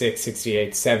 66,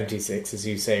 68, 76, as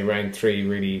you say, round 3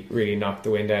 really knocked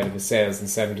the wind out of his sails in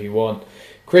 71.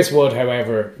 Chris Wood,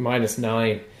 however,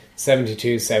 -9,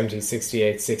 72, 70,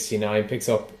 68, 69, picks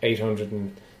up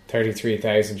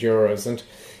 €833,000. And,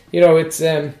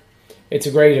 it's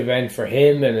a great event for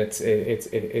him, and it's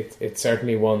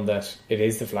certainly one that it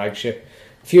is the flagship.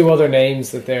 A few other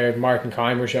names that there, Martin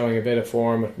Keimer showing a bit of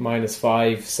form at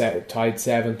 -5, tied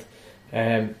 7th.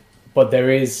 But there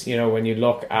is, when you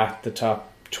look at the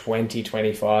top 20,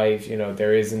 25,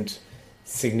 there isn't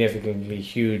significantly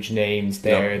huge names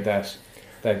there that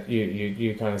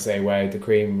you kind of say, wow, the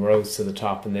cream rose to the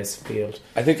top in this field.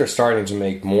 I think they're starting to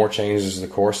make more changes to the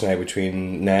course now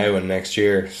between now and next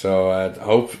year. So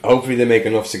hopefully they make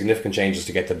enough significant changes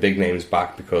to get the big names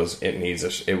back, because it needs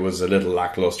it. It was a little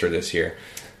lackluster this year.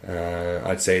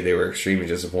 I'd say they were extremely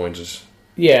disappointed.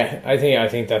 Yeah, I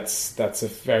think that's a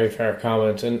very fair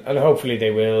comment, and hopefully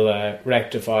they will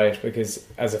rectify it, because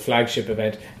as a flagship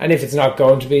event, and if it's not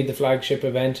going to be the flagship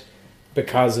event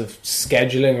because of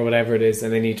scheduling or whatever it is,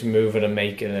 then they need to move it and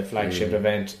make it a flagship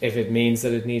event. If it means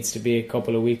that it needs to be a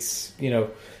couple of weeks,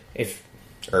 if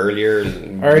earlier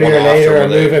or later, or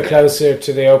move it closer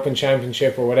to the Open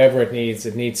Championship or whatever it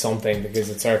needs something, because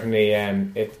it certainly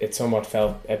it somewhat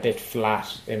felt a bit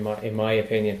flat in my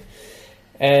opinion.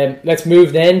 Let's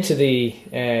move then to the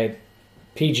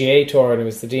PGA Tour, and it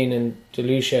was the Dean and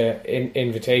Deluca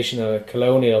Invitational at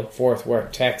Colonial, Fort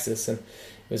Worth, Texas, and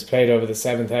it was played over the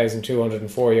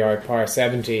 7,204 yard par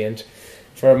 70. And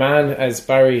for a man, as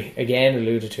Barry again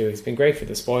alluded to, he's been great for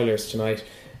the spoilers tonight.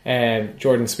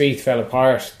 Jordan Spieth fell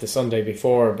apart the Sunday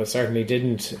before, but certainly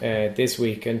didn't this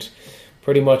week, and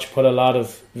pretty much put a lot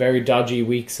of very dodgy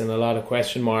weeks and a lot of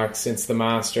question marks since the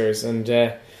Masters.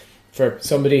 And for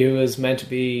somebody who is meant to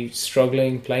be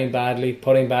struggling, playing badly,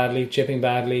 putting badly, chipping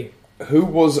badly, who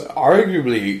was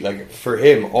arguably, for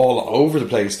him, all over the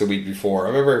place the week before. I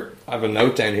remember I have a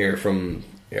note down here from,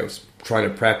 I was trying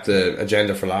to prep the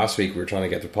agenda for last week. We were trying to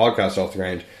get the podcast off the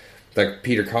ground.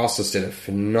 Peter Costas did a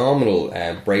phenomenal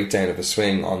breakdown of a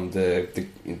swing on the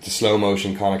slow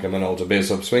motion Konica Minolta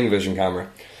Biz-Up swing vision camera.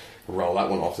 Roll that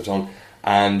one off the tongue.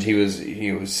 And he was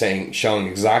showing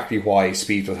exactly why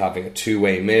Spieth was having a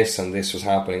two-way miss, and this was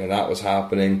happening and that was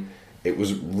happening. It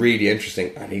was really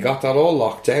interesting, and he got that all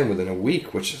locked down within a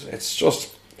week, which is, it's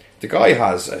just, the guy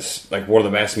has one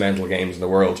of the best mental games in the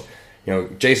world.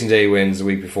 Jason Day wins the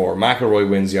week before, McIlroy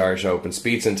wins the Irish Open,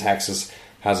 Spieth's in Texas,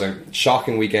 has a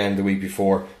shocking weekend the week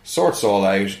before, sorts all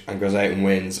out and goes out and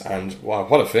wins, and wow,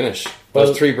 what a finish.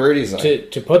 Those 3 birdies.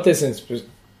 To put this in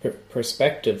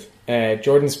perspective,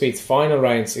 Jordan Spieth's final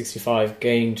round 65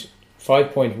 gained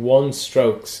 5.1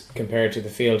 strokes compared to the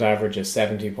field average of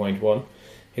 70.1.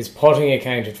 His putting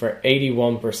accounted for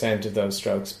 81% of those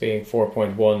strokes, being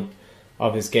 4.1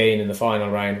 of his gain in the final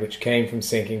round, which came from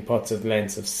sinking putts of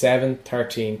lengths of 7,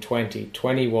 13, 20,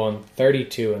 21,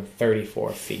 32 and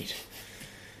 34 feet.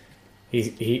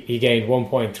 He gained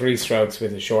 1.3 strokes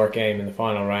with a short game in the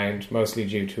final round, mostly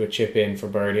due to a chip in for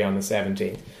birdie on the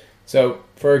 17th. So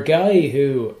for a guy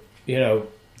who,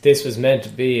 this was meant to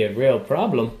be a real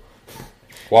problem.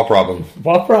 What problem?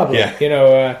 What problem?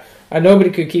 Yeah. And nobody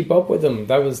could keep up with him.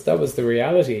 That was the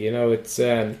reality. It's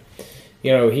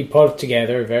he put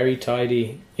together a very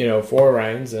tidy 4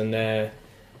 rounds and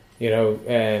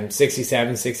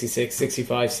 67, 66,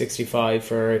 65, 65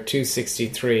 for a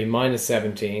 263 minus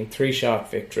 17 3-shot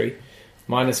victory,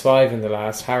 minus 5 in the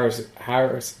last.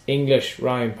 Harris, English,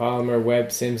 Ryan Palmer,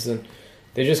 Webb, Simpson.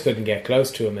 They just couldn't get close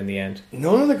to him in the end.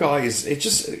 None of the guys,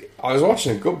 I was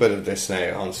watching a good bit of this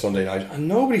now on Sunday night, and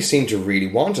nobody seemed to really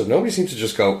want it. Nobody seemed to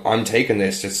just go, I'm taking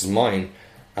this is mine.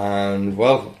 And,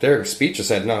 well, their speech just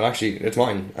said, no, actually, it's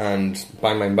mine. And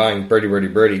bang, bang, bang, birdie, birdie,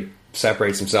 birdie,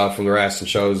 separates himself from the rest and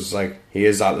shows, he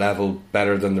is that level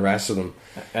better than the rest of them.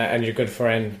 And your good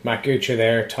friend, Matt Gucci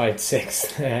there, tied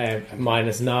 6th,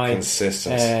 minus 9.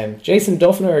 Consistent. Jason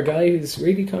Duffner, a guy who's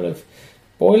really kind of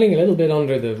boiling a little bit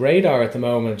under the radar at the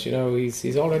moment.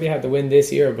 He's already had the win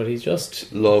this year, but he's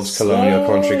just loves Colonial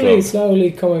Country Club.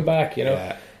 Slowly coming back.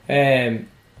 Yeah.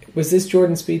 Was this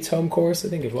Jordan Spieth's home course? I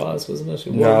think it was, wasn't it?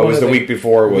 No, it was the week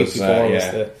before. Was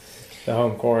the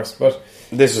home course, but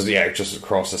this is just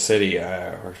across the city,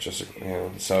 or just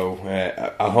so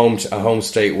a home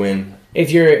state win.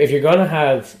 If you're gonna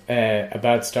have a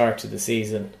bad start to the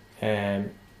season,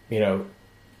 and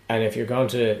if you're going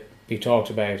to be talked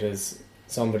about as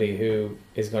somebody who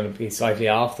is going to be slightly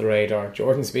off the radar,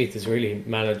 Jordan Spieth has really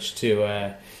managed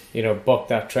to buck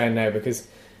that trend now, because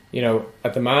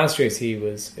at the Masters he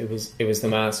was the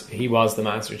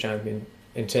Master champion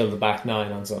until the back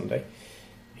 9 on Sunday.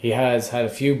 He has had a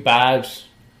few bad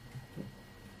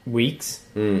weeks,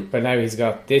 but now he's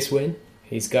got this win.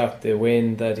 He's got the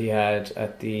win that he had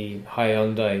at the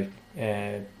Hyundai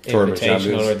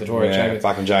Invitational or the Tour of Champions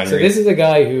back in January. So this is a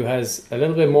guy who has a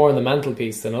little bit more on the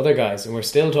mantelpiece than other guys, and we're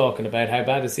still talking about how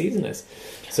bad his season is.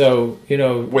 So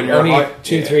when you're only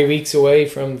 2-3 weeks away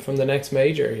from the next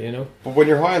major, But when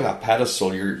you're high on that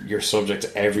pedestal, you're subject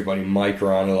to everybody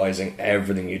microanalyzing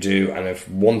everything you do, and if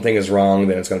one thing is wrong,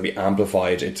 then it's going to be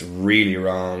amplified. It's really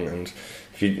wrong, and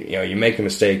if you make a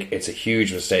mistake, it's a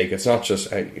huge mistake. It's not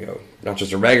just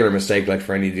a regular mistake like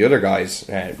for any of the other guys.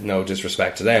 No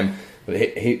disrespect to them, but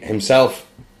he himself,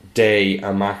 Day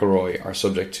and McIlroy are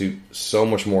subject to so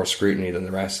much more scrutiny than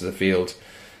the rest of the field.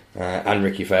 And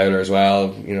Ricky Fowler as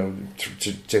well,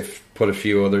 to put a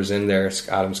few others in there,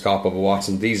 Adam Scott, Bubba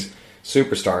Watson. These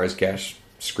superstars get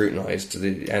scrutinised to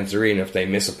the nth degree, and if they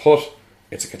miss a putt,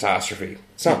 it's a catastrophe.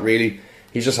 It's not really.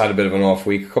 He's just had a bit of an off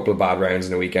week, a couple of bad rounds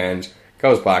in the weekend,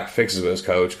 goes back, fixes with his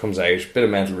coach, comes out, bit of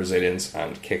mental resilience,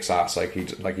 and kicks ass like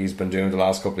he's been doing the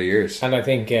last couple of years. And I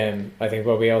think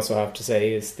what we also have to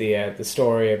say is the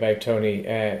story about Tony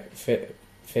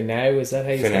Finau, is that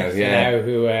how you say it? Yeah. Finau,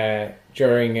 who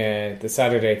during the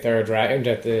Saturday third round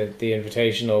at the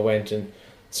Invitational went and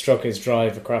struck his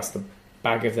drive across the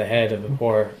back of the head of a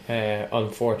poor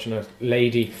unfortunate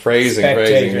lady phrasing.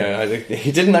 Yeah.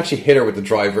 He didn't actually hit her with the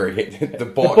driver. He hit the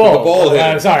ball. The ball hit.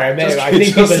 I'm sorry. I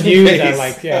think people knew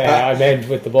that. I meant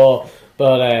with the ball,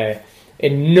 but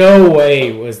in no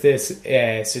way was this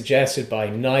suggested by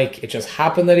Nike. It just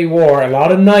happened that he wore a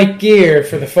lot of Nike gear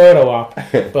for the photo op,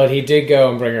 but he did go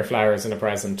and bring her flowers and a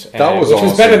present. That was which awesome.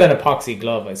 Was better than a poxy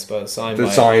glove, I suppose.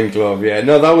 Signed glove, yeah.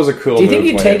 No, that was a cool. Do you think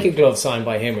he'd take a glove signed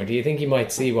by him, or do you think he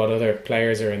might see what other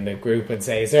players are in the group and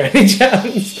say, "Is there any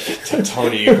chance?"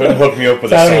 Tony, you couldn't hook me up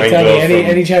with a signed glove.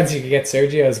 Any chance you could get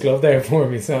Sergio's glove there for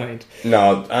me signed?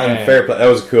 No, and fair play. That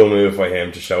was a cool move by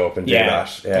him to show up and do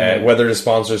that. Whether the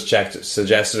sponsors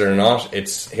suggested it or not,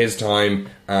 it's his time,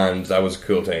 and that was a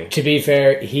cool thing. To be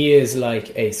fair, he is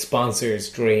like a sponsor's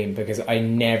dream, because I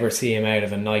never see him out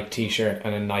of a Nike t-shirt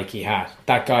and a Nike hat.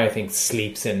 That guy, I think,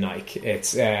 sleeps in Nike.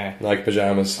 It's Nike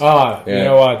pajamas. You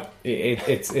know what?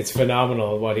 It's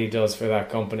phenomenal what he does for that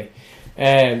company.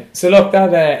 So look,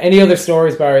 that any other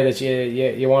stories, Barry, that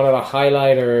you wanted to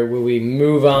highlight, or will we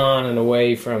move on and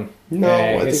away from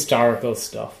historical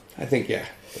stuff? I think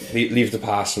leave the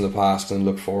past in the past and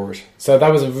look forward. So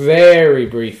that was a very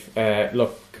brief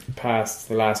look past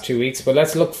the last 2 weeks, but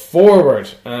let's look forward.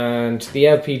 And the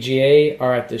LPGA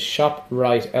are at the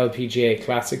ShopRite LPGA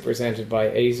Classic, presented by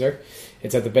Acer.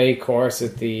 It's at the Bay Course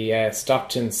at the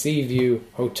Stockton Seaview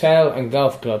Hotel and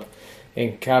Golf Club.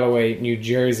 in Callaway, New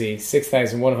Jersey,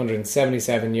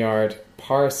 6,177 yard,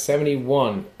 par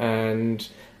 71, and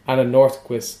Anna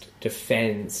Northquist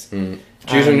defends. Judah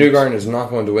Newgarden is not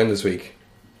going to win this week.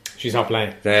 She's not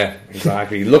playing. Yeah,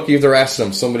 exactly. Lucky if the rest of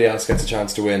them, somebody else gets a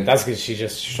chance to win. That's because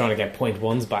she's trying to get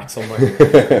 0.1s back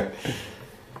somewhere.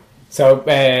 So,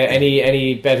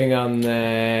 any betting on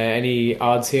any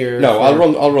odds here? No,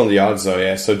 I'll run the odds though.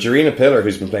 Yeah. So Jarena Pillar,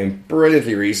 who's been playing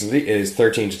brilliantly recently, is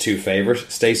 13-2 favourite.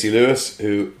 Stacey Lewis,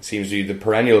 who seems to be the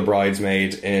perennial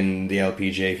bridesmaid in the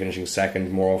LPGA, finishing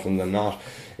second more often than not,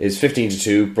 is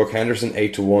 15-2. Brooke Henderson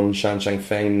 8-1. Shan Chang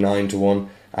Feng 9-1.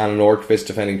 Anna Nordquist,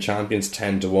 defending champions,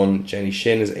 10-1. Jenny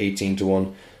Shin is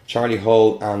 18-1. Charlie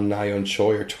Hull and Nayeon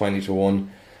Choi are 20-1.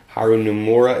 Haru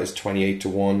Nomura is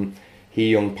 28-1.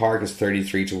 Hee Young Park is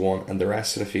 33-1, and the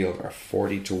rest of the field are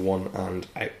 40-1 and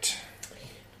out.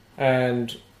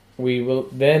 And we will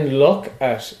then look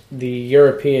at the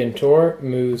European Tour.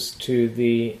 Moves to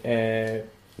the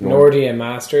Nordea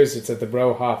Masters. It's at the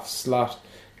Brohof Slot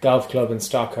Golf Club in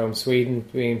Stockholm, Sweden,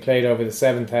 being played over the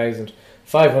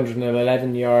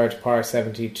 7,511 yard par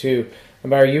 72. And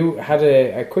Barry, you had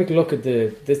a quick look at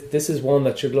this is one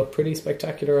that should look pretty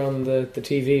spectacular on the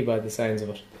TV by the sounds of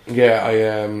it.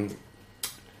 Yeah,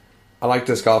 I like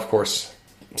this golf course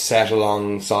set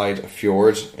alongside a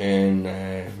fjord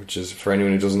which is, for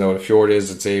anyone who doesn't know what a fjord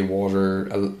is, it's a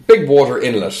big water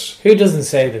inlet. Who doesn't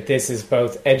say that this is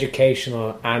both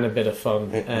educational and a bit of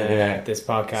fun, this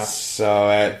podcast?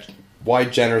 So,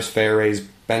 wide, generous fairways,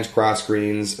 bent grass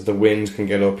greens, the wind can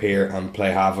get up here and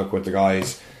play havoc with the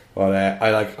guys. But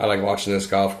I like watching this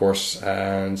golf course,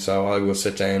 and so I will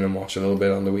sit down and watch a little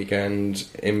bit on the weekend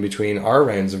in between our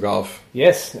rounds of golf.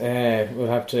 Yes, we'll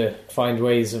have to find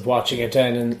ways of watching it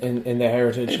down in the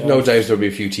heritage. No doubt there'll be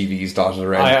a few TVs dotted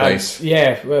around the place.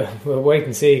 We'll wait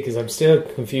and see, because I'm still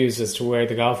confused as to where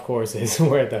the golf course is and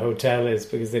where the hotel is,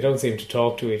 because they don't seem to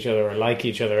talk to each other or like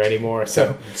each other anymore.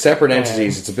 So separate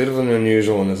entities. It's a bit of an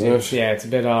unusual one, isn't it? Yeah, it's a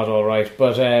bit odd, all right.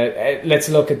 But let's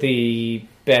look at the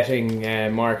betting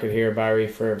market here, Barry,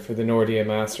 for the Nordea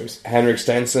Masters. Henrik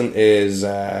Stenson is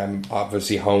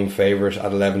obviously home favourite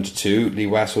at 11-2. Lee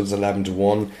Westwood's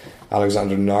 11-1.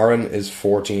 Alexander Noren is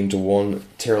 14-1.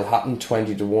 Tyrrell Hatton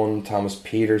 20-1. Thomas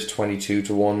Peters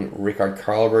 22-1. Rickard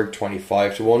Karlberg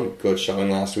 25-1. Good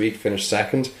showing last week, finished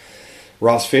second.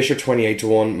 Ross Fisher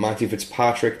 28-1. Matthew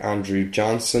Fitzpatrick, Andrew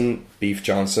Johnson, Beef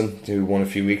Johnson, who won a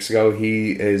few weeks ago,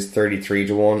 he is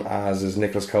 33-1, as is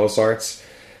Nicholas Kosarts.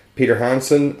 Peter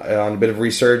Hansen, on a bit of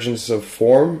resurgence of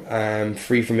form,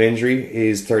 free from injury,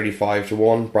 is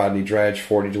 35-1. Bradley Dredge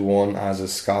 40-1, as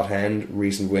is Scott Hend,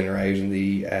 recent winner out in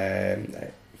the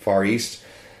Far East.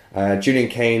 Julian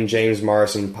Kane, James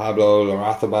Morrison, Pablo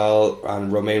Larrazabal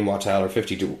and Romain Wattel are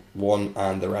 50-1,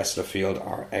 and the rest of the field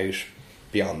are out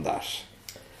beyond that.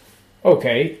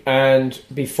 Okay, and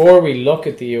before we look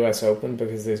at the US Open,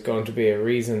 because there's going to be a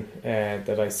reason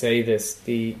that I say this,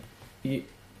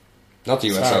 not the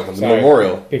US Open, the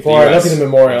Memorial. Before I look at the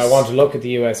Memorial, I want to look at the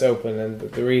US Open, and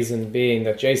the reason being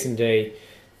that Jason Day,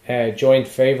 joint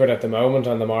favourite at the moment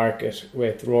on the market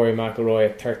with Rory McIlroy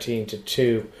at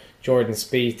 13-2, Jordan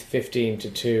Spieth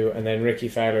 15-2, and then Ricky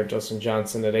Fowler, Dustin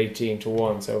Johnson at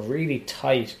 18-1. So really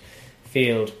tight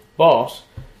field. But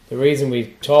the reason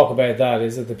we talk about that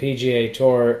is that the PGA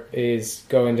Tour is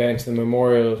going down to the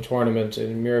Memorial Tournament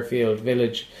in Muirfield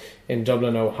Village in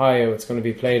Dublin, Ohio. It's going to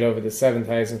be played over the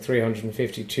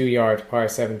 7,352 yard par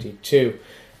 72,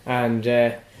 and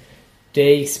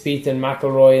Day, Spieth and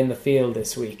McIlroy in the field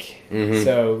this week. Mm-hmm.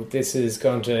 So this is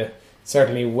going to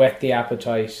certainly whet the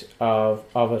appetite of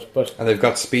it. And they've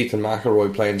got Spieth and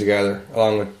McIlroy playing together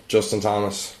along with Justin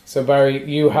Thomas. So Barry,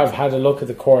 you have had a look at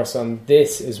the course on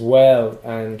this as well,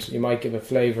 and you might give a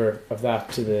flavour of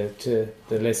that to the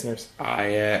listeners.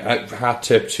 I hat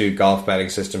tip to golf betting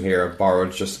system here. I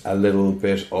borrowed just a little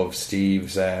bit of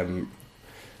Steve's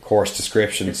course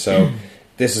description. So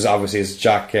this is obviously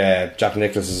Jack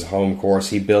Nicklaus's home course.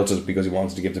 He built it because he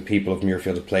wanted to give the people of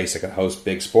Muirfield a place that could host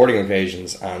big sporting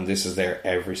occasions, and this is there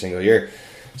every single year.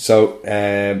 So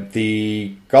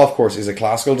the golf course is a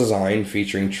classical design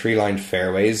featuring tree-lined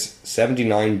fairways,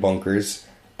 79 bunkers,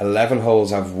 11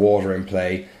 holes have water in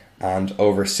play, and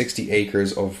over 60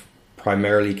 acres of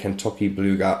primarily Kentucky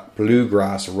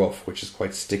bluegrass rough, which is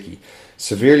quite sticky.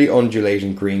 Severely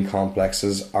undulating green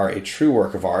complexes are a true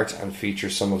work of art and feature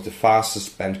some of the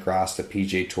fastest bent grass the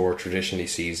PGA Tour traditionally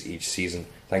sees each season.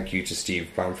 Thank you to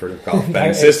Steve Bamford of Golf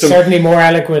Betting System. Certainly more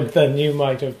eloquent than you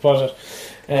might have put it.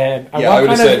 What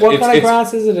kind of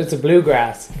grass is it? It's a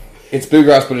bluegrass. It's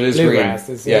bluegrass, but it is bluegrass.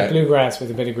 green. It's bluegrass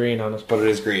with a bit of green on it. But it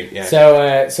is green,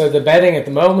 yeah. So the betting at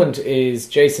the moment is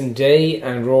Jason Day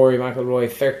and Rory McIlroy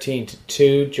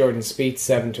 13-2, Jordan Spieth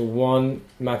 7-1,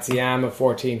 Matsuyama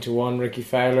 14-1, Ricky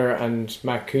Fowler and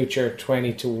Matt Kuchar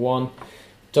 20-1,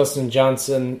 Dustin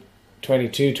Johnson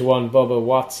 22-1, Bubba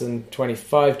Watson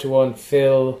 25-1,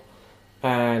 Phil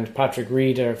and Patrick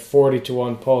Reed are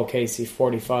 40-1, Paul Casey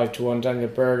 45-1, Daniel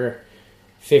Berger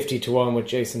 50-1 with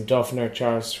Jason Duffner,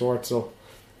 Charles Schwartzel,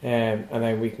 and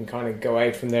then we can kind of go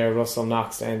out from there. Russell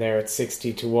Knox down there at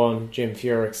 60-1, Jim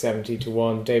Furyk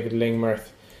 70-1, David Lingmerth,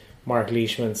 Mark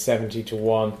Leishman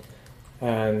 70-1,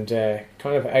 and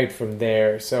kind of out from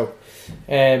there. So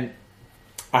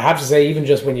I have to say, even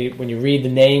just when you read the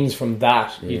names from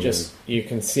that, you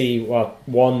can see what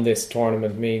one, this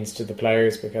tournament means to the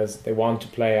players, because they want to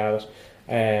play at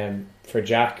it for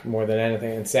Jack more than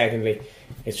anything, and secondly,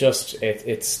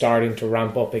 it's starting to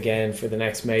ramp up again for the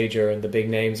next major, and the big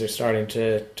names are starting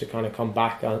to kind of come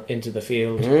back into the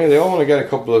field. Yeah, they all want to get a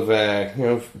couple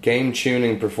of game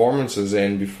tuning performances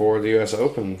in before the US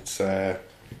Open.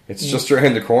 It's just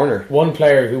around the corner. One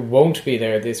player who won't be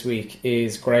there this week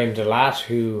is Graham Delat,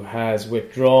 who has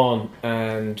withdrawn,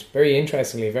 and very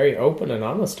interestingly, very open and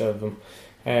honest of him,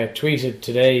 tweeted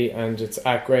today, and it's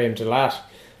at Graham Delat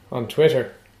on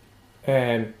Twitter,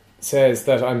 says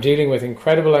that I'm dealing with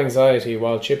incredible anxiety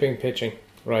while pitching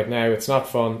right now. It's not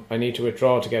fun. I need to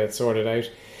withdraw to get it sorted out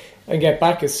and get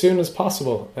back as soon as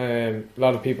possible. A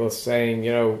lot of people saying,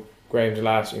 Graham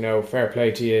Delat, fair play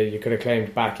to you. You could have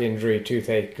claimed back injury,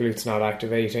 toothache, glutes not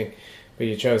activating, but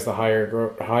you chose the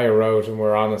higher road and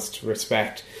were honest,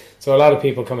 respect. So a lot of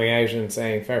people coming out and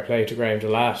saying fair play to Graham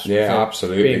Delat. Yeah,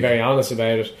 absolutely. Being very honest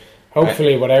about it.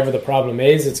 Hopefully, whatever the problem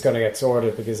is, it's going to get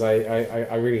sorted, because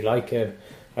I really like him.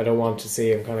 I don't want to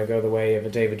see him kind of go the way of a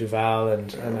David Duval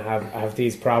and have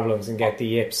these problems and get the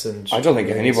yips. And I don't think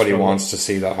anybody wants to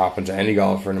see that happen to any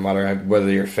golfer, no matter whether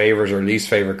your favourite or least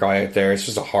favourite guy out there. It's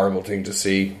just a horrible thing to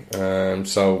see.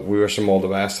 So we wish him all the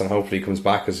best, and hopefully he comes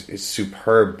back as a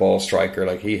superb ball striker.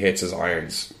 Like, he hits his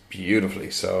irons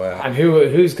beautifully. So and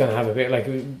who's going to have a bit,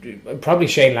 like, probably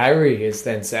Shane Lowry is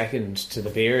then second to the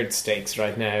Beard Stakes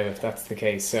right now, if that's the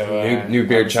case. So new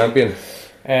Beard champion.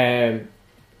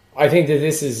 I think that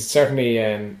this is certainly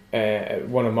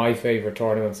one of my favourite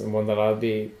tournaments, and one that I'll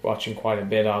be watching quite a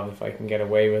bit of if I can get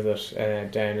away with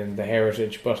it down in the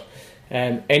Heritage. But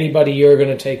anybody you're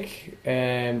going to take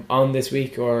on this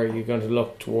week, or are you going to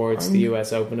look towards the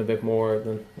US Open a bit more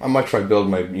than? I might try to build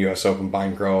my US Open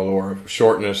bankroll or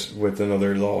shorten it with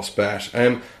another lost bet.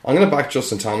 I'm going to back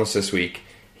Justin Thomas this week.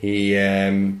 He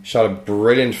shot a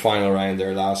brilliant final round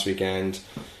there last weekend.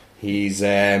 He's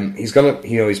playing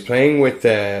with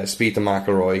Spieth and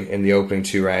McIlroy in the opening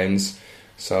two rounds.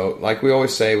 So, like we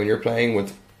always say, when you're playing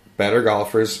with better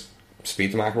golfers,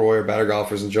 Spieth and McIlroy are better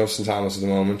golfers than Justin Thomas at the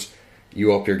moment,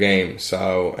 you up your game.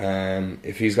 So,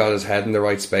 if he's got his head in the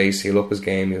right space, he'll up his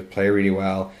game. He'll play really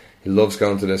well. He loves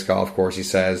going to this golf course. He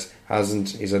says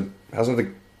hasn't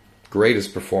the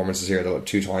greatest performances here, though.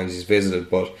 2 times he's visited,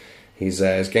 but his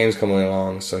game's coming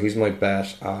along. So he's my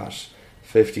bet at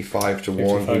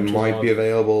 55-1. He might be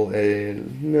available.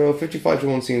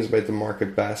 55-1 seems about the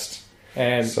market best.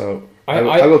 So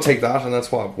I will take that, and that's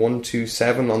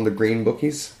 1-7 on the green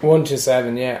bookies.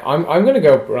 1-7, yeah. I'm going to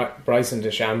go Bryson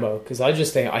DeChambeau, because I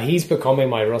just think he's becoming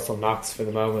my Russell Knox for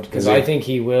the moment, because I think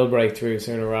he will break through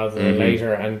sooner rather than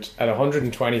later. And at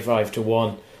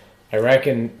 125-1, I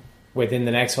reckon within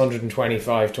the next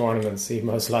 125 tournaments, he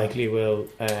most likely will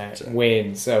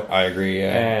win. So I agree,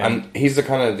 yeah. And he's the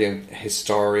kind of the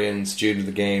historian, student of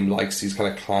the game, likes these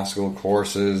kind of classical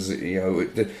courses.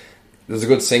 There's a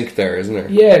good sink there, isn't there?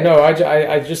 Yeah, no,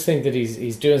 I just think that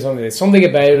he's doing something. There's something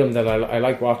about him that I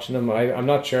like watching him. I'm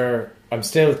not sure. I'm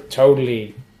still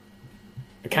totally.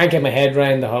 I can't get my head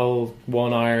around the whole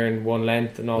 1 iron, 1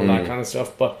 length, and all that kind of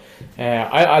stuff. But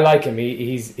I like him.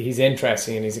 He's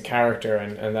interesting, and he's a character,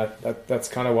 and that's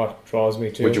kind of what draws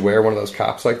me to. Would you wear one of those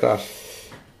caps like that?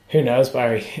 Who knows,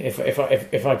 Barry?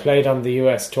 If I played on the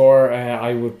US Tour,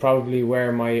 I would probably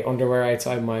wear my underwear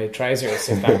outside my trousers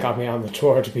if that got me on the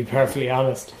tour, to be perfectly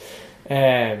honest.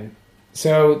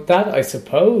 So that, I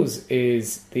suppose,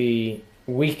 is the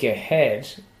week ahead.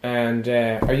 And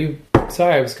are you...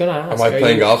 Sorry, I was going to ask. Am I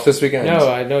playing golf this weekend? No,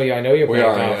 I know you're playing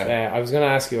golf. Yeah. I was going to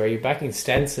ask you, are you backing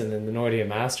Stenson in the Nordea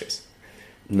Masters?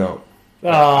 No.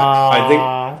 I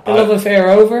think the love affair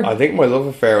over? I think my love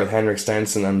affair with Henrik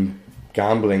Stenson and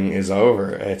gambling is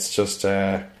over. It's just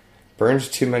burned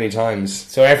too many times.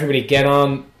 So everybody get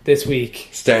on this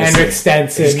week. Henrik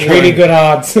Stenson, really good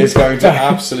odds. He's going to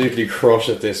absolutely crush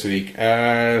it this week.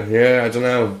 I don't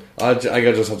know. I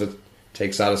just have to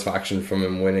take satisfaction from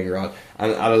him winning. And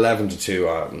at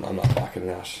 11-2, I'm not backing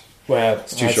that. Well,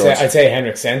 I'd say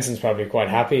Henrik Stensson's probably quite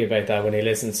happy about that when he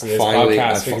listens to this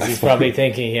podcast, because he's probably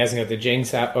thinking he hasn't got the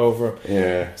jinx over.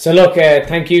 Yeah. So look,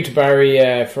 thank you to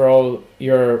Barry for all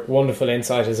your wonderful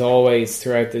insight as always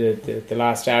throughout the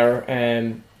last hour.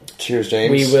 Cheers,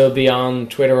 James. We will be on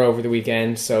Twitter over the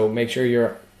weekend, so make sure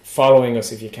you're following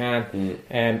us if you can.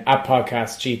 At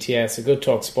podcast GTS, a good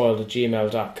talk spoiled at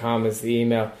gmail.com is the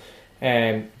email.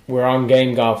 We're on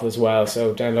Game Golf as well,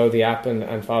 so download the app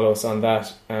and follow us on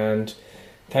that. And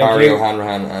thank Barry you.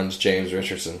 O'Hanrahan and James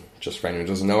Richardson, just for anyone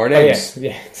who doesn't know our names.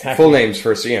 Yeah, exactly. Full names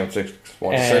first, if they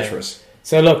want to search for us.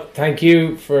 So look, thank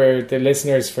you for the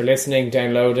listeners for listening,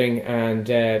 downloading, and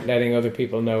letting other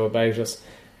people know about us.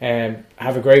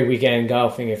 Have a great weekend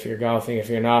golfing if you're golfing. If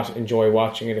you're not, enjoy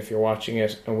watching it if you're watching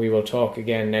it. And we will talk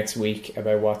again next week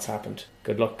about what's happened.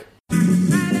 Good luck.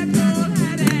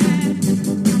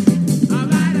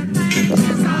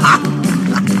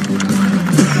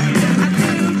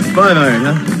 Bye, Iron,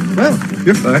 huh? Well,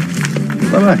 you're fine.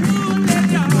 Bye-bye.